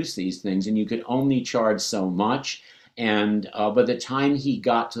produce these things, and you could only charge so much. And by the time he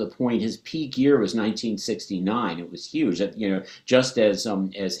got to the point, his peak year was 1969. It was huge. You know, just as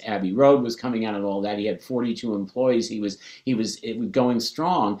Abbey Road was coming out and all that, he had 42 employees. It was going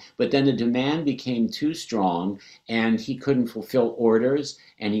strong. But then the demand became too strong, and he couldn't fulfill orders,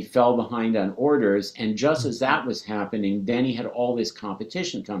 and he fell behind on orders. And just as that was happening, then he had all this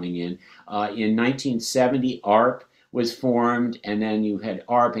competition coming in. In 1970, ARP was formed, and then you had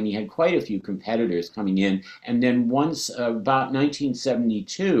ARP, and you had quite a few competitors coming in. And then once, about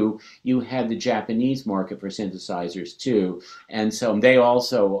 1972, you had the Japanese market for synthesizers too. And so they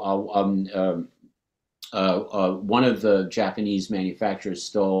also one of the Japanese manufacturers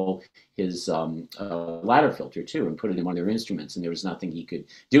stole his ladder filter too and put it in one of their instruments, and there was nothing he could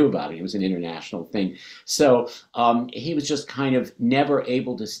do about it. It was an international thing. So he was just kind of never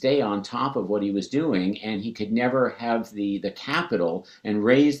able to stay on top of what he was doing, and he could never have the capital and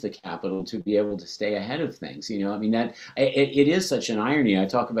raise the capital to be able to stay ahead of things. You know, I mean, that it is such an irony. I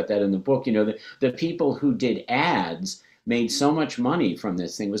talk about that in the book. You know, the people who did ads made so much money from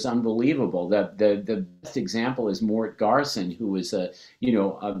this thing. It was unbelievable. The best example is Mort Garson, who was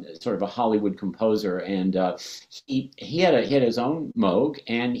sort of a Hollywood composer, and he had his own Moog,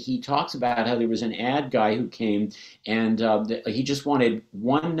 and he talks about how there was an ad guy who came, and he just wanted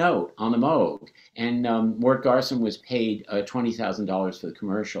one note on the Moog, and Mort Garson was paid $20,000 for the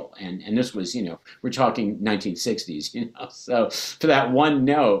commercial, and this was, you know, we're talking 1960s, you know, so for that one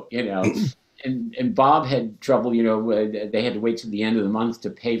note, you know. And Bob had trouble, you know, they had to wait till the end of the month to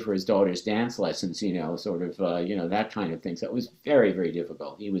pay for his daughter's dance lessons, you know, sort of, you know, that kind of thing. So it was very, very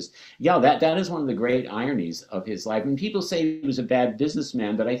difficult. He was, yeah, that is one of the great ironies of his life. And people say he was a bad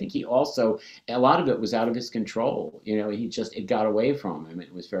businessman, but I think he also, a lot of it was out of his control. You know, it got away from him.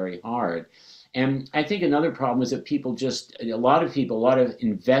 It was very hard. And I think another problem was that a lot of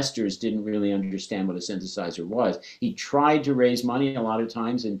investors didn't really understand what a synthesizer was. He tried to raise money a lot of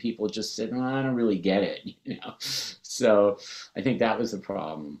times, and people just said, oh, I don't really get it, you know. So I think that was the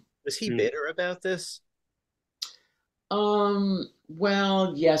problem. Was he bitter about this?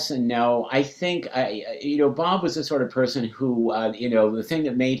 Well, yes and no. I think, Bob was the sort of person who, the thing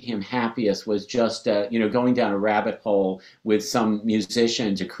that made him happiest was just, going down a rabbit hole with some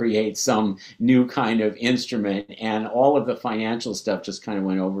musician to create some new kind of instrument. And all of the financial stuff just kind of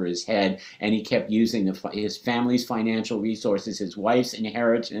went over his head. And he kept using his family's financial resources, his wife's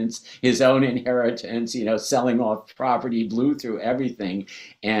inheritance, his own inheritance, you know, selling off property, blew through everything.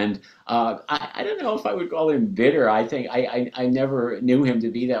 And I don't know if I would call him bitter. I think I never knew him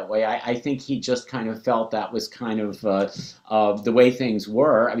to be that way. I think he just kind of felt that was kind of the way things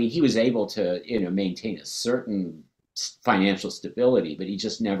were. I mean, he was able to, maintain a certain financial stability, but he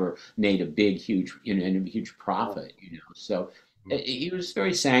just never made a huge profit, So he was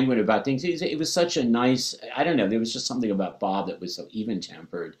very sanguine about things. It was such a nice, I don't know, there was just something about Bob that was so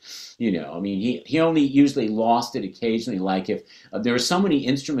even-tempered, I mean, he only usually lost it occasionally, like if there were so many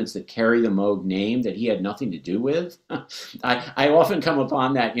instruments that carry the Moog name that he had nothing to do with. I often come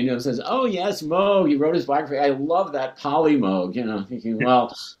upon that, says, oh yes, Moog, he wrote his biography, I love that Poly Moog, thinking,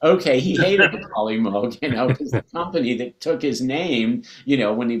 well, okay, he hated the Poly Moog, because the company that took his name,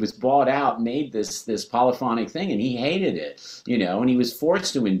 when he was bought out, made this polyphonic thing, and he hated it. And he was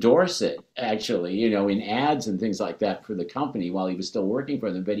forced to endorse it, actually, in ads and things like that for the company while he was still working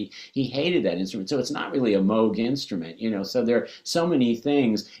for them. But he hated that instrument. So it's not really a Moog instrument, So there are so many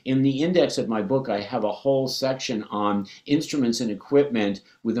things. In the index of my book, I have a whole section on instruments and equipment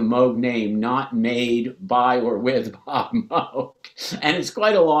with a Moog name not made by or with Bob Moog. And it's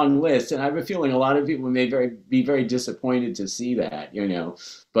quite a long list. And I have a feeling a lot of people may be very disappointed to see that,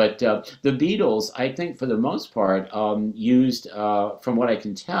 But the Beatles, I think, for the most part, used, from what I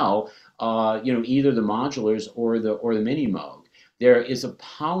can tell, either the modulars or the mini Moog. There is a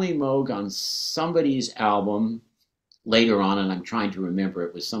Poly Moog on somebody's album later on, and I'm trying to remember,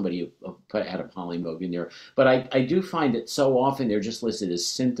 it was somebody who had a Poly Moog in there. But I do find that so often they're just listed as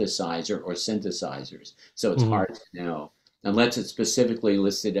synthesizer or synthesizers, so it's hard to know, unless it's specifically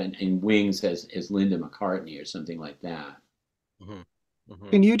listed in Wings as Linda McCartney or something like that. Mm-hmm. Mm-hmm.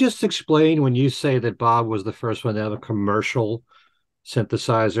 Can you just explain, when you say that Bob was the first one to have a commercial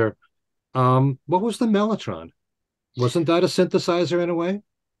synthesizer, what was the Mellotron? Wasn't that a synthesizer in a way?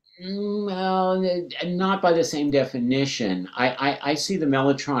 Well, not by the same definition. I see the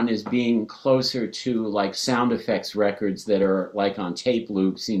Mellotron as being closer to like sound effects records that are like on tape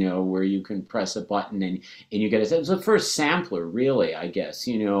loops, where you can press a button and you get it. It was the first sampler, really, I guess.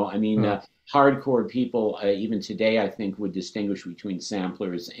 Hardcore people, even today, I think, would distinguish between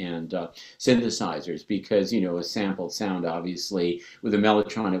samplers and synthesizers because, a sampled sound, obviously, with a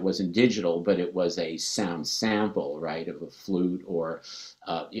Mellotron, it wasn't digital, but it was a sound sample, right, of a flute or,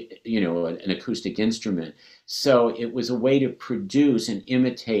 an acoustic instrument. So it was a way to produce and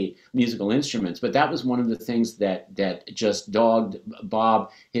imitate musical instruments. But that was one of the things that just dogged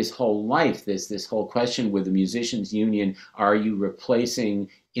Bob his whole life, this whole question with the Musicians Union, are you replacing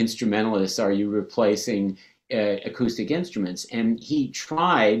instrumentalists, are you replacing acoustic instruments? And he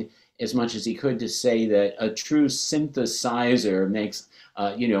tried as much as he could to say that a true synthesizer makes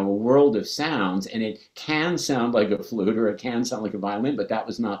a world of sounds, and it can sound like a flute or it can sound like a violin, but that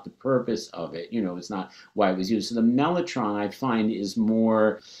was not the purpose of it. It's not why it was used. So the Mellotron, I find, is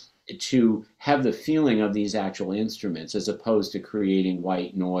more to have the feeling of these actual instruments, as opposed to creating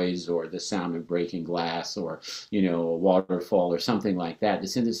white noise or the sound of breaking glass or, a waterfall or something like that. The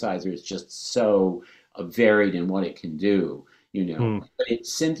synthesizer is just so varied in what it can do, but it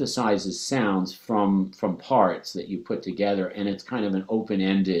synthesizes sounds from parts that you put together, and it's kind of an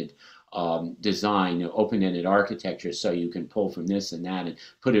open-ended design, open-ended architecture, so you can pull from this and that and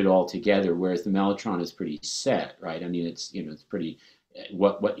put it all together, whereas the mellotron is pretty set, right? I mean, it's pretty,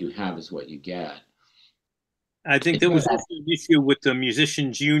 what you have is what you get. I think there was also an issue with the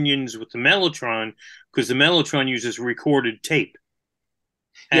musicians' unions with the mellotron, because the mellotron uses recorded tape,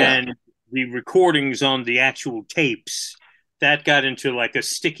 and the recordings on the actual tapes, that got into like a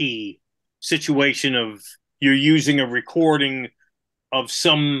sticky situation of you're using a recording of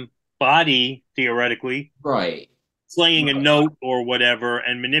some body, theoretically, right, playing a note or whatever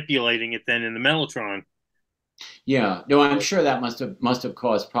and manipulating it then in the mellotron. Yeah, no, I'm sure that must have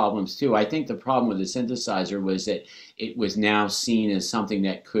caused problems too. I think the problem with the synthesizer was that it was now seen as something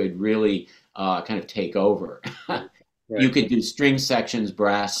that could really kind of take over. Right. You could do string sections,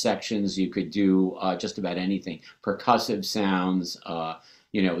 brass sections. You could do just about anything. Percussive sounds.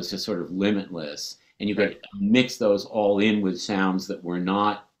 It was just sort of limitless, and you could mix those all in with sounds that were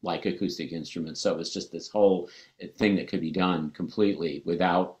not like acoustic instruments. So it was just this whole thing that could be done completely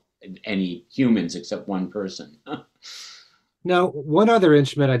without any humans except one person. Now, one other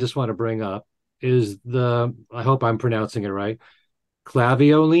instrument I just want to bring up is I hope I'm pronouncing it right,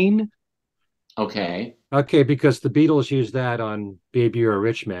 clavioline. Okay. Okay, because the Beatles used that on Baby You're a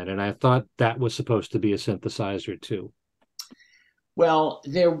Rich Man, and I thought that was supposed to be a synthesizer too. Well,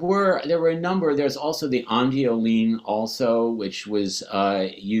 there were a number. There's also the ondioline also, which was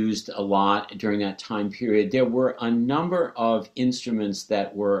used a lot during that time period. There were a number of instruments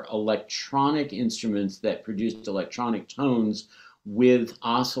that were electronic instruments that produced electronic tones with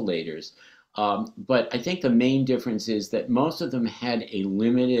oscillators. But I think the main difference is that most of them had a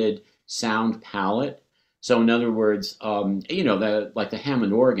limited sound palette. So in other words, like the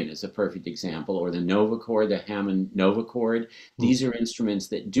Hammond organ is a perfect example, or the Novacord, the Hammond Novacord. These are instruments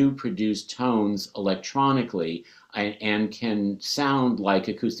that do produce tones electronically and can sound like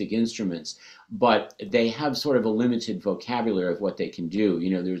acoustic instruments, but they have sort of a limited vocabulary of what they can do.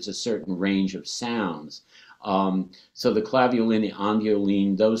 There's a certain range of sounds. So the clavioline, the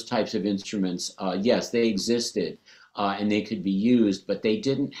ondioline, those types of instruments, yes, they existed and they could be used, but they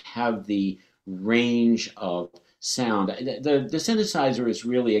didn't have the range of sound. The synthesizer is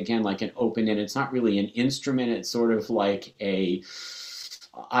really, again, like an open-end. It's not really an instrument. It's sort of like like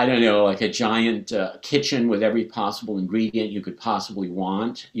a giant kitchen with every possible ingredient you could possibly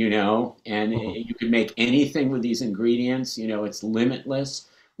want, and you could make anything with these ingredients. It's limitless.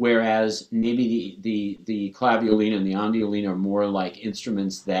 Whereas maybe the clavioline and the ondioline are more like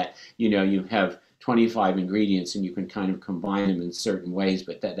instruments that, you have 25 ingredients and you can kind of combine them in certain ways,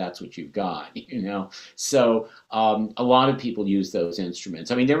 but that's what you've got, So a lot of people use those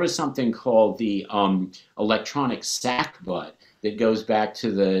instruments. I mean, there was something called the electronic sackbut that goes back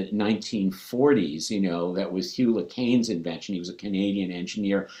to the 1940s, that was Hugh LeCain's invention. He was a Canadian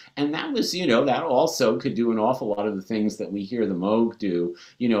engineer. And that was, that also could do an awful lot of the things that we hear the Moog do.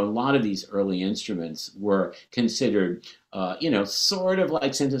 A lot of these early instruments were considered, sort of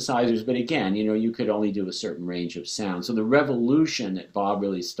like synthesizers. But again, you could only do a certain range of sound. So the revolution that Bob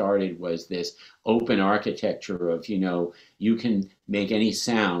really started was this open architecture of, you can make any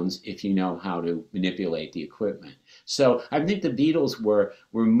sounds if you know how to manipulate the equipment. So I think the Beatles were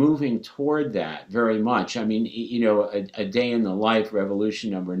moving toward that very much. I mean, a Day in the Life,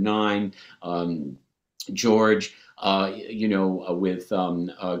 Revolution number 9, George, with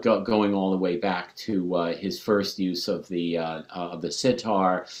going all the way back to his first use of the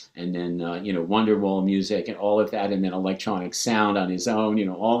sitar, and then Wonderwall music and all of that, and then electronic sound on his own.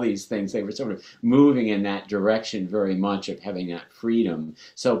 All these things, they were sort of moving in that direction very much of having that freedom.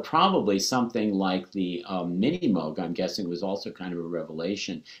 So probably something like the Mini Moog, I'm guessing, was also kind of a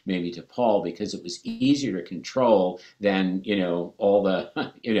revelation maybe to Paul, because it was easier to control than all the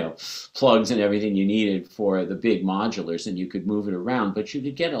plugs and everything you needed for the big modulars, and you could move it around, but you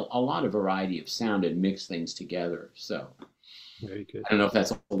could get a lot of variety of sound and mix things together. So very good. I don't know if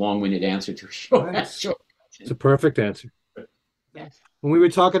that's a long-winded answer to a short question. It's a perfect answer. Yes. When we were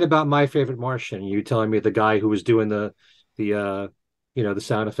talking about My Favorite Martian, you telling me the guy who was doing the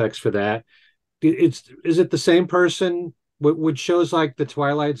sound effects for that, is it the same person? Would shows like The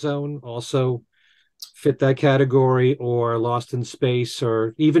Twilight Zone also fit that category, or Lost in Space,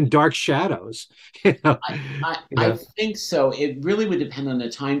 or even Dark Shadows. You know, I think so. It really would depend on the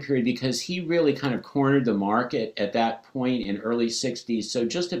time period, because he really kind of cornered the market at that point in early 60s. So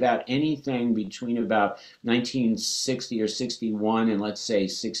just about anything between about 1960 or 61 and let's say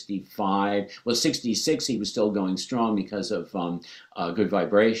 65. Well, 66 he was still going strong because of Good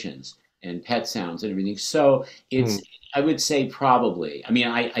Vibrations and Pet Sounds and everything. So it's I would say probably. I mean,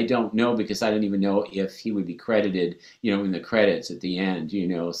 I don't know, because I don't even know if he would be credited, in the credits at the end,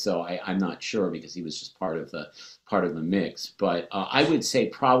 So I'm not sure, because he was just part of the mix. But I would say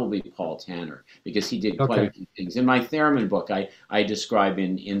probably Paul Tanner, because he did quite a few things. In my theremin book, I describe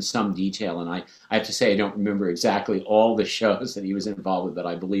in some detail, and I have to say I don't remember exactly all the shows that he was involved with, but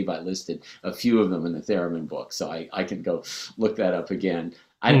I believe I listed a few of them in the theremin book, so I can go look that up again.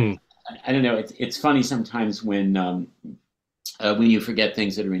 I don't know. It's funny sometimes when you forget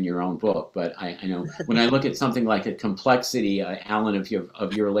things that are in your own book. But I know when I look at something like a Complexity, Allan, of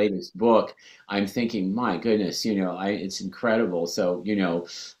your latest book, I'm thinking, my goodness, it's incredible. So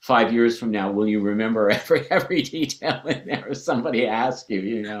 5 years from now, will you remember every detail in there if somebody asks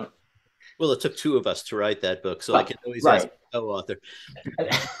you? Well, it took two of us to write that book, so I can always ask the co-author.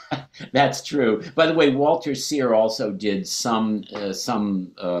 That's true. By the way, Walter Sear also did some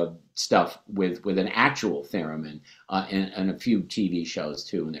stuff with an actual theremin and a few TV shows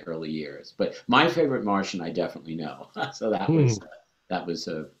too in the early years. But my favorite Martian, I definitely know. So that was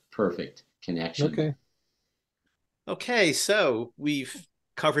a perfect connection. Okay, so we've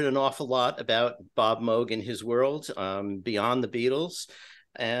covered an awful lot about Bob Moog and his world beyond the Beatles.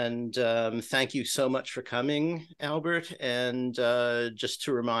 And thank you so much for coming, Albert. And just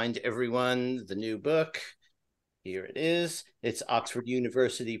to remind everyone, the new book, here it is. It's Oxford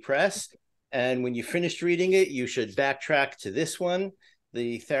University Press. And when you finished reading it, you should backtrack to this one,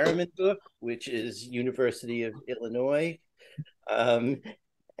 the Theremin book, which is University of Illinois.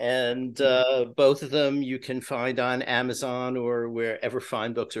 And both of them you can find on Amazon or wherever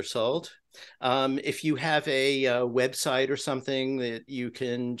fine books are sold. If you have a website or something that you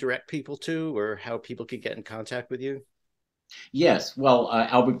can direct people to, or how people can get in contact with you. Yes, well,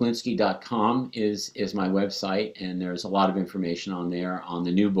 albertglinsky.com is my website, and there's a lot of information on there on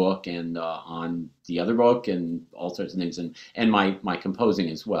the new book and on the other book and all sorts of things, and my composing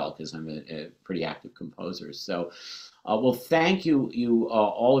as well, because I'm a pretty active composer. So, well, thank you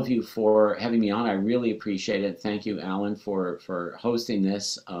all of you for having me on. I really appreciate it. Thank you, Allan, for hosting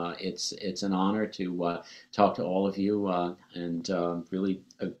this. It's an honor to talk to all of you, and really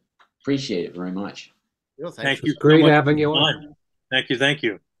appreciate it very much. Well, thank you. Great having you on. Thank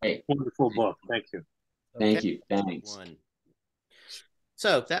you. Hey. Wonderful book. Thank you. Thank you. Thanks.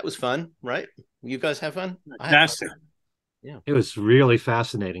 So that was fun, right? You guys have fun? Fantastic. Yeah. It was really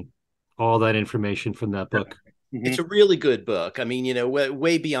fascinating. All that information from that book. It's a really good book. I mean,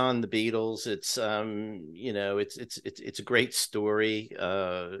 way beyond the Beatles. It's it's a great story,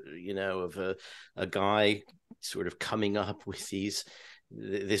 of a guy sort of coming up with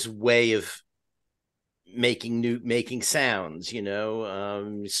this way of making sounds,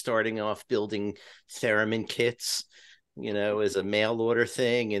 starting off building theremin kits, as a mail order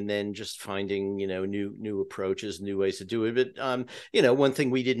thing, and then just finding, new approaches, new ways to do it. But, one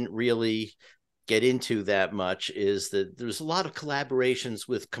thing we didn't really get into that much is that there's a lot of collaborations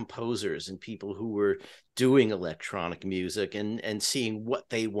with composers and people who were doing electronic music and seeing what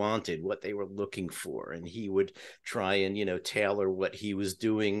they wanted, what they were looking for. And he would try and, tailor what he was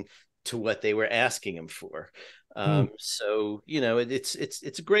doing to what they were asking him for. So,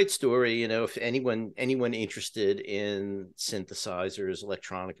 it's a great story. If anyone interested in synthesizers,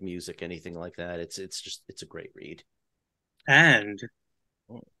 electronic music, anything like that, it's a great read. And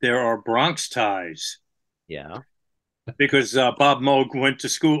there are Bronx ties. Yeah. Because Bob Moog went to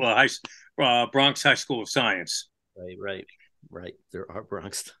school, Bronx High School of Science. Right. There are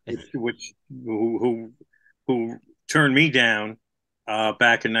Bronx ties. Who turned me down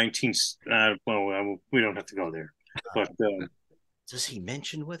back in 19. We don't have to go there. But does he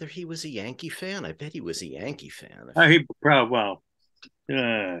mention whether he was a Yankee fan? I bet he was a Yankee fan.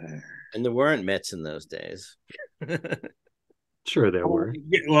 And there weren't Mets in those days. Sure, there were.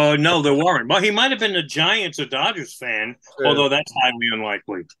 Well, no, there weren't. Well, he might have been a Giants or Dodgers fan, although that's highly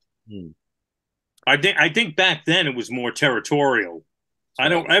unlikely. I think back then it was more territorial. I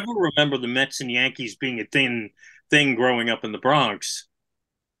don't ever remember the Mets and Yankees being a thing growing up in the Bronx.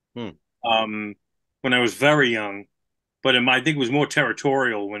 When I was very young, but I think it was more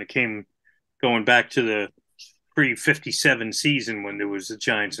territorial when it came going back to the pre-57 season when there was the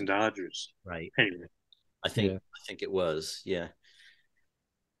Giants and Dodgers. Right. Anyway. I think it was, yeah.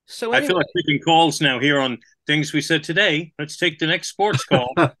 So I feel anyway, like taking calls now here on Things We Said Today. Let's take the next sports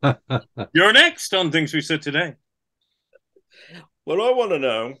call. You're next on Things We Said Today. what I want to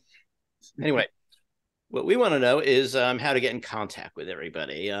know. Anyway, what we want to know is how to get in contact with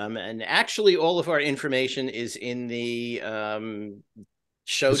everybody. And actually, all of our information is in the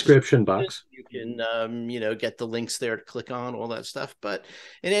show Description box. You can, get the links there to click on, all that stuff. But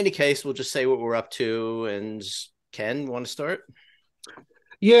in any case, we'll just say what we're up to. And Ken, want to start?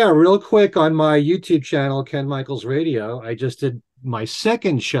 Yeah, real quick on my YouTube channel, Ken Michaels Radio, I just did my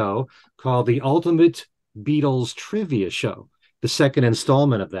second show called The Ultimate Beatles Trivia Show, the second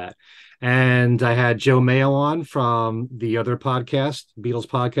installment of that. And I had Joe Mayo on from the other podcast, Beatles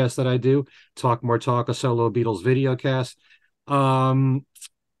podcast that I do, Talk More Talk, a solo Beatles video cast. Glenn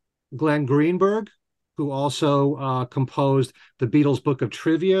Greenberg, who also composed the Beatles Book of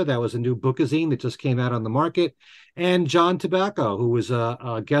Trivia. That was a new bookazine that just came out on the market. And John Tobacco, who was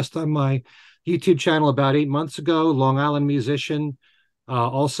a guest on my YouTube channel about 8 months ago, Long Island musician,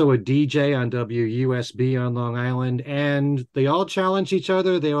 also a DJ on WUSB on Long Island. And they all challenged each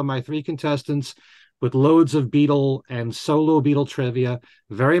other. They were my 3 contestants with loads of Beatle and solo Beatle trivia,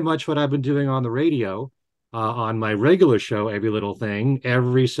 very much what I've been doing on the radio, on my regular show, Every Little Thing,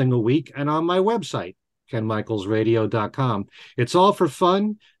 every single week, and on my website, kenmichaelsradio.com. It's all for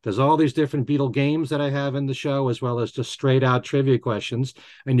fun. There's all these different Beatle games that I have in the show, as well as just straight out trivia questions.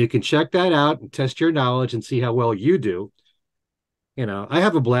 And you can check that out and test your knowledge and see how well you do. I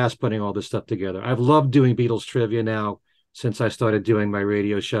have a blast putting all this stuff together. I've loved doing Beatles trivia now since I started doing my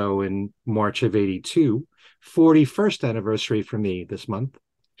radio show in March of 82, 41st anniversary for me this month.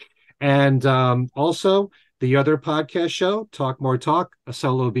 And also the other podcast show, Talk More Talk, a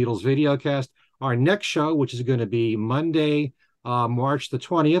solo Beatles video cast. Our next show, which is going to be Monday, March the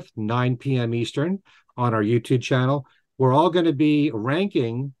 20th, 9 p.m. Eastern on our YouTube channel. We're all going to be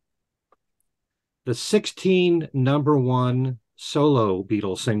ranking the 16 number 1 solo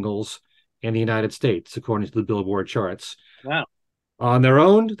Beatles singles in the United States, according to the Billboard charts. Wow. On their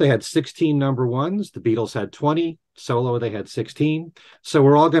own, they had 16 number 1s. The Beatles had 20. Solo, they had 16. So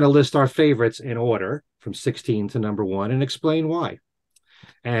we're all going to list our favorites in order from 16 to number 1 and explain why.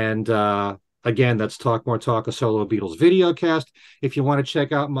 And again, that's Talk More Talk, a solo Beatles video cast. If you want to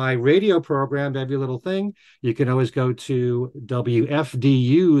check out my radio program, Every Little Thing, you can always go to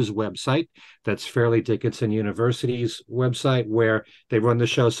WFDU's website. That's Fairleigh Dickinson University's website, where they run the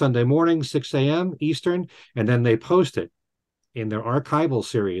show Sunday morning, 6 a.m. Eastern, and then they post it in their archival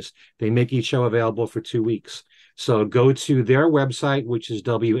series. They make each show available for 2 weeks. So go to their website, which is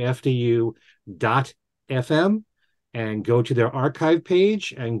WFDU.FM, and go to their archive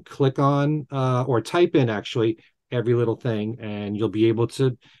page and click on or type in actually Every Little Thing, and you'll be able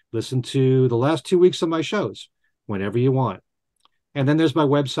to listen to the last 2 weeks of my shows whenever you want. And then there's my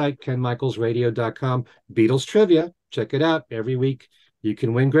website, kenmichaelsradio.com, Beatles Trivia. Check it out every week. You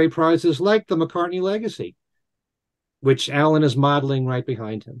can win great prizes like the McCartney Legacy, which Allan is modeling right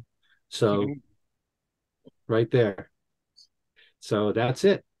behind him. So right there. So that's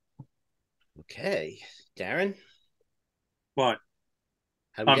it. Okay. Darren? What?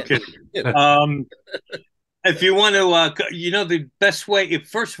 I'm kidding. If you want to, the best way,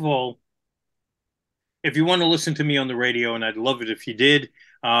 first of all, if you want to listen to me on the radio, and I'd love it if you did,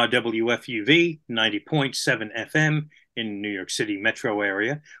 WFUV 90.7 FM in New York City metro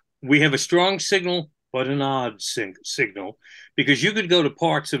area. We have a strong signal, but an odd signal, because you could go to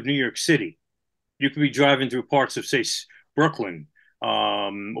parts of New York City. You could be driving through parts of, say, Brooklyn,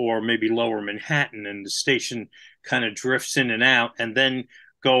 or maybe lower Manhattan, and the station kind of drifts in and out, and then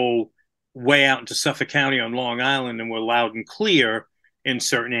go way out into Suffolk County on Long Island, and we're loud and clear in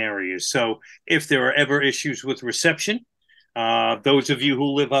certain areas. So if there are ever issues with reception, those of you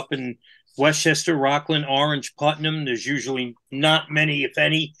who live up in Westchester, Rockland, Orange, Putnam, there's usually not many, if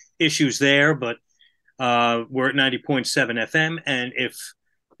any, issues there, but we're at 90.7 FM. And if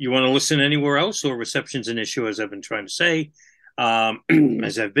you want to listen anywhere else, or reception's an issue, as I've been trying to say,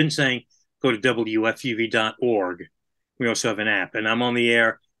 as I've been saying, go to WFUV.org. We also have an app, and I'm on the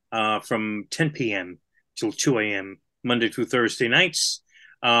air from 10 p.m. till 2 a.m. Monday through Thursday nights,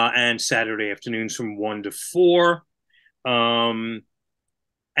 and Saturday afternoons from 1 to 4. And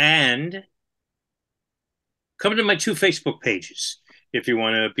come to my 2 Facebook pages if you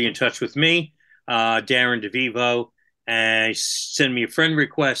want to be in touch with me, Darren Devivo, and send me a friend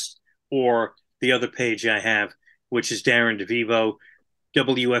request, or the other page I have, which is Darren Devivo,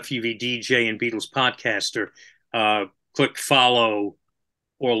 WFUV DJ and Beatles podcaster. Click follow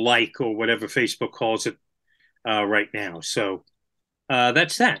or like, or whatever Facebook calls it right now. So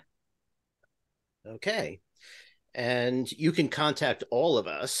that's that. Okay. And you can contact all of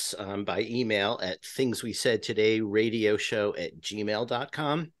us by email at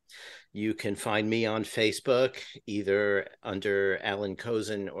thingswesaidtodayradioshow@gmail.com. You can find me on Facebook, either under Allan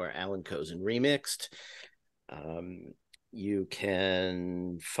Kozinn or Allan Kozinn Remixed. You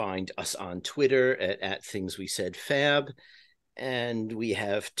can find us on Twitter at Things We Said Fab. And we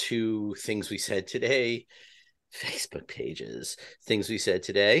have 2 Things We Said Today Facebook pages, Things We Said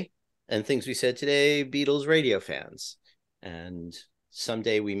Today and Things We Said Today Beatles radio fans. And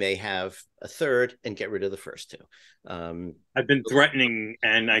someday we may have a third and get rid of the first 2. I've been threatening,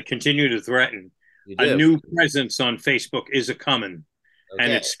 and I continue to threaten. A new presence on Facebook is a coming, okay.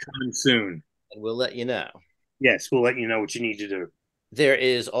 And it's coming soon. And we'll let you know. Yes, we'll let you know what you need to do. There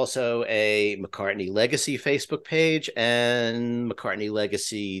is also a McCartney Legacy Facebook page and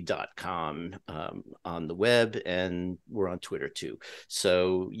McCartneyLegacy.com on the web, and we're on Twitter too.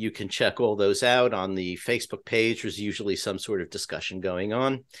 So you can check all those out on the Facebook page. There's usually some sort of discussion going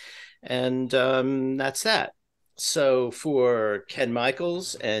on. And that's that. So for Ken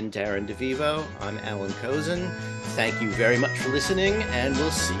Michaels and Darren Devivo, I'm Allan Kozinn. Thank you very much for listening, and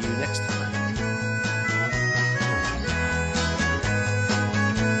we'll see you next time.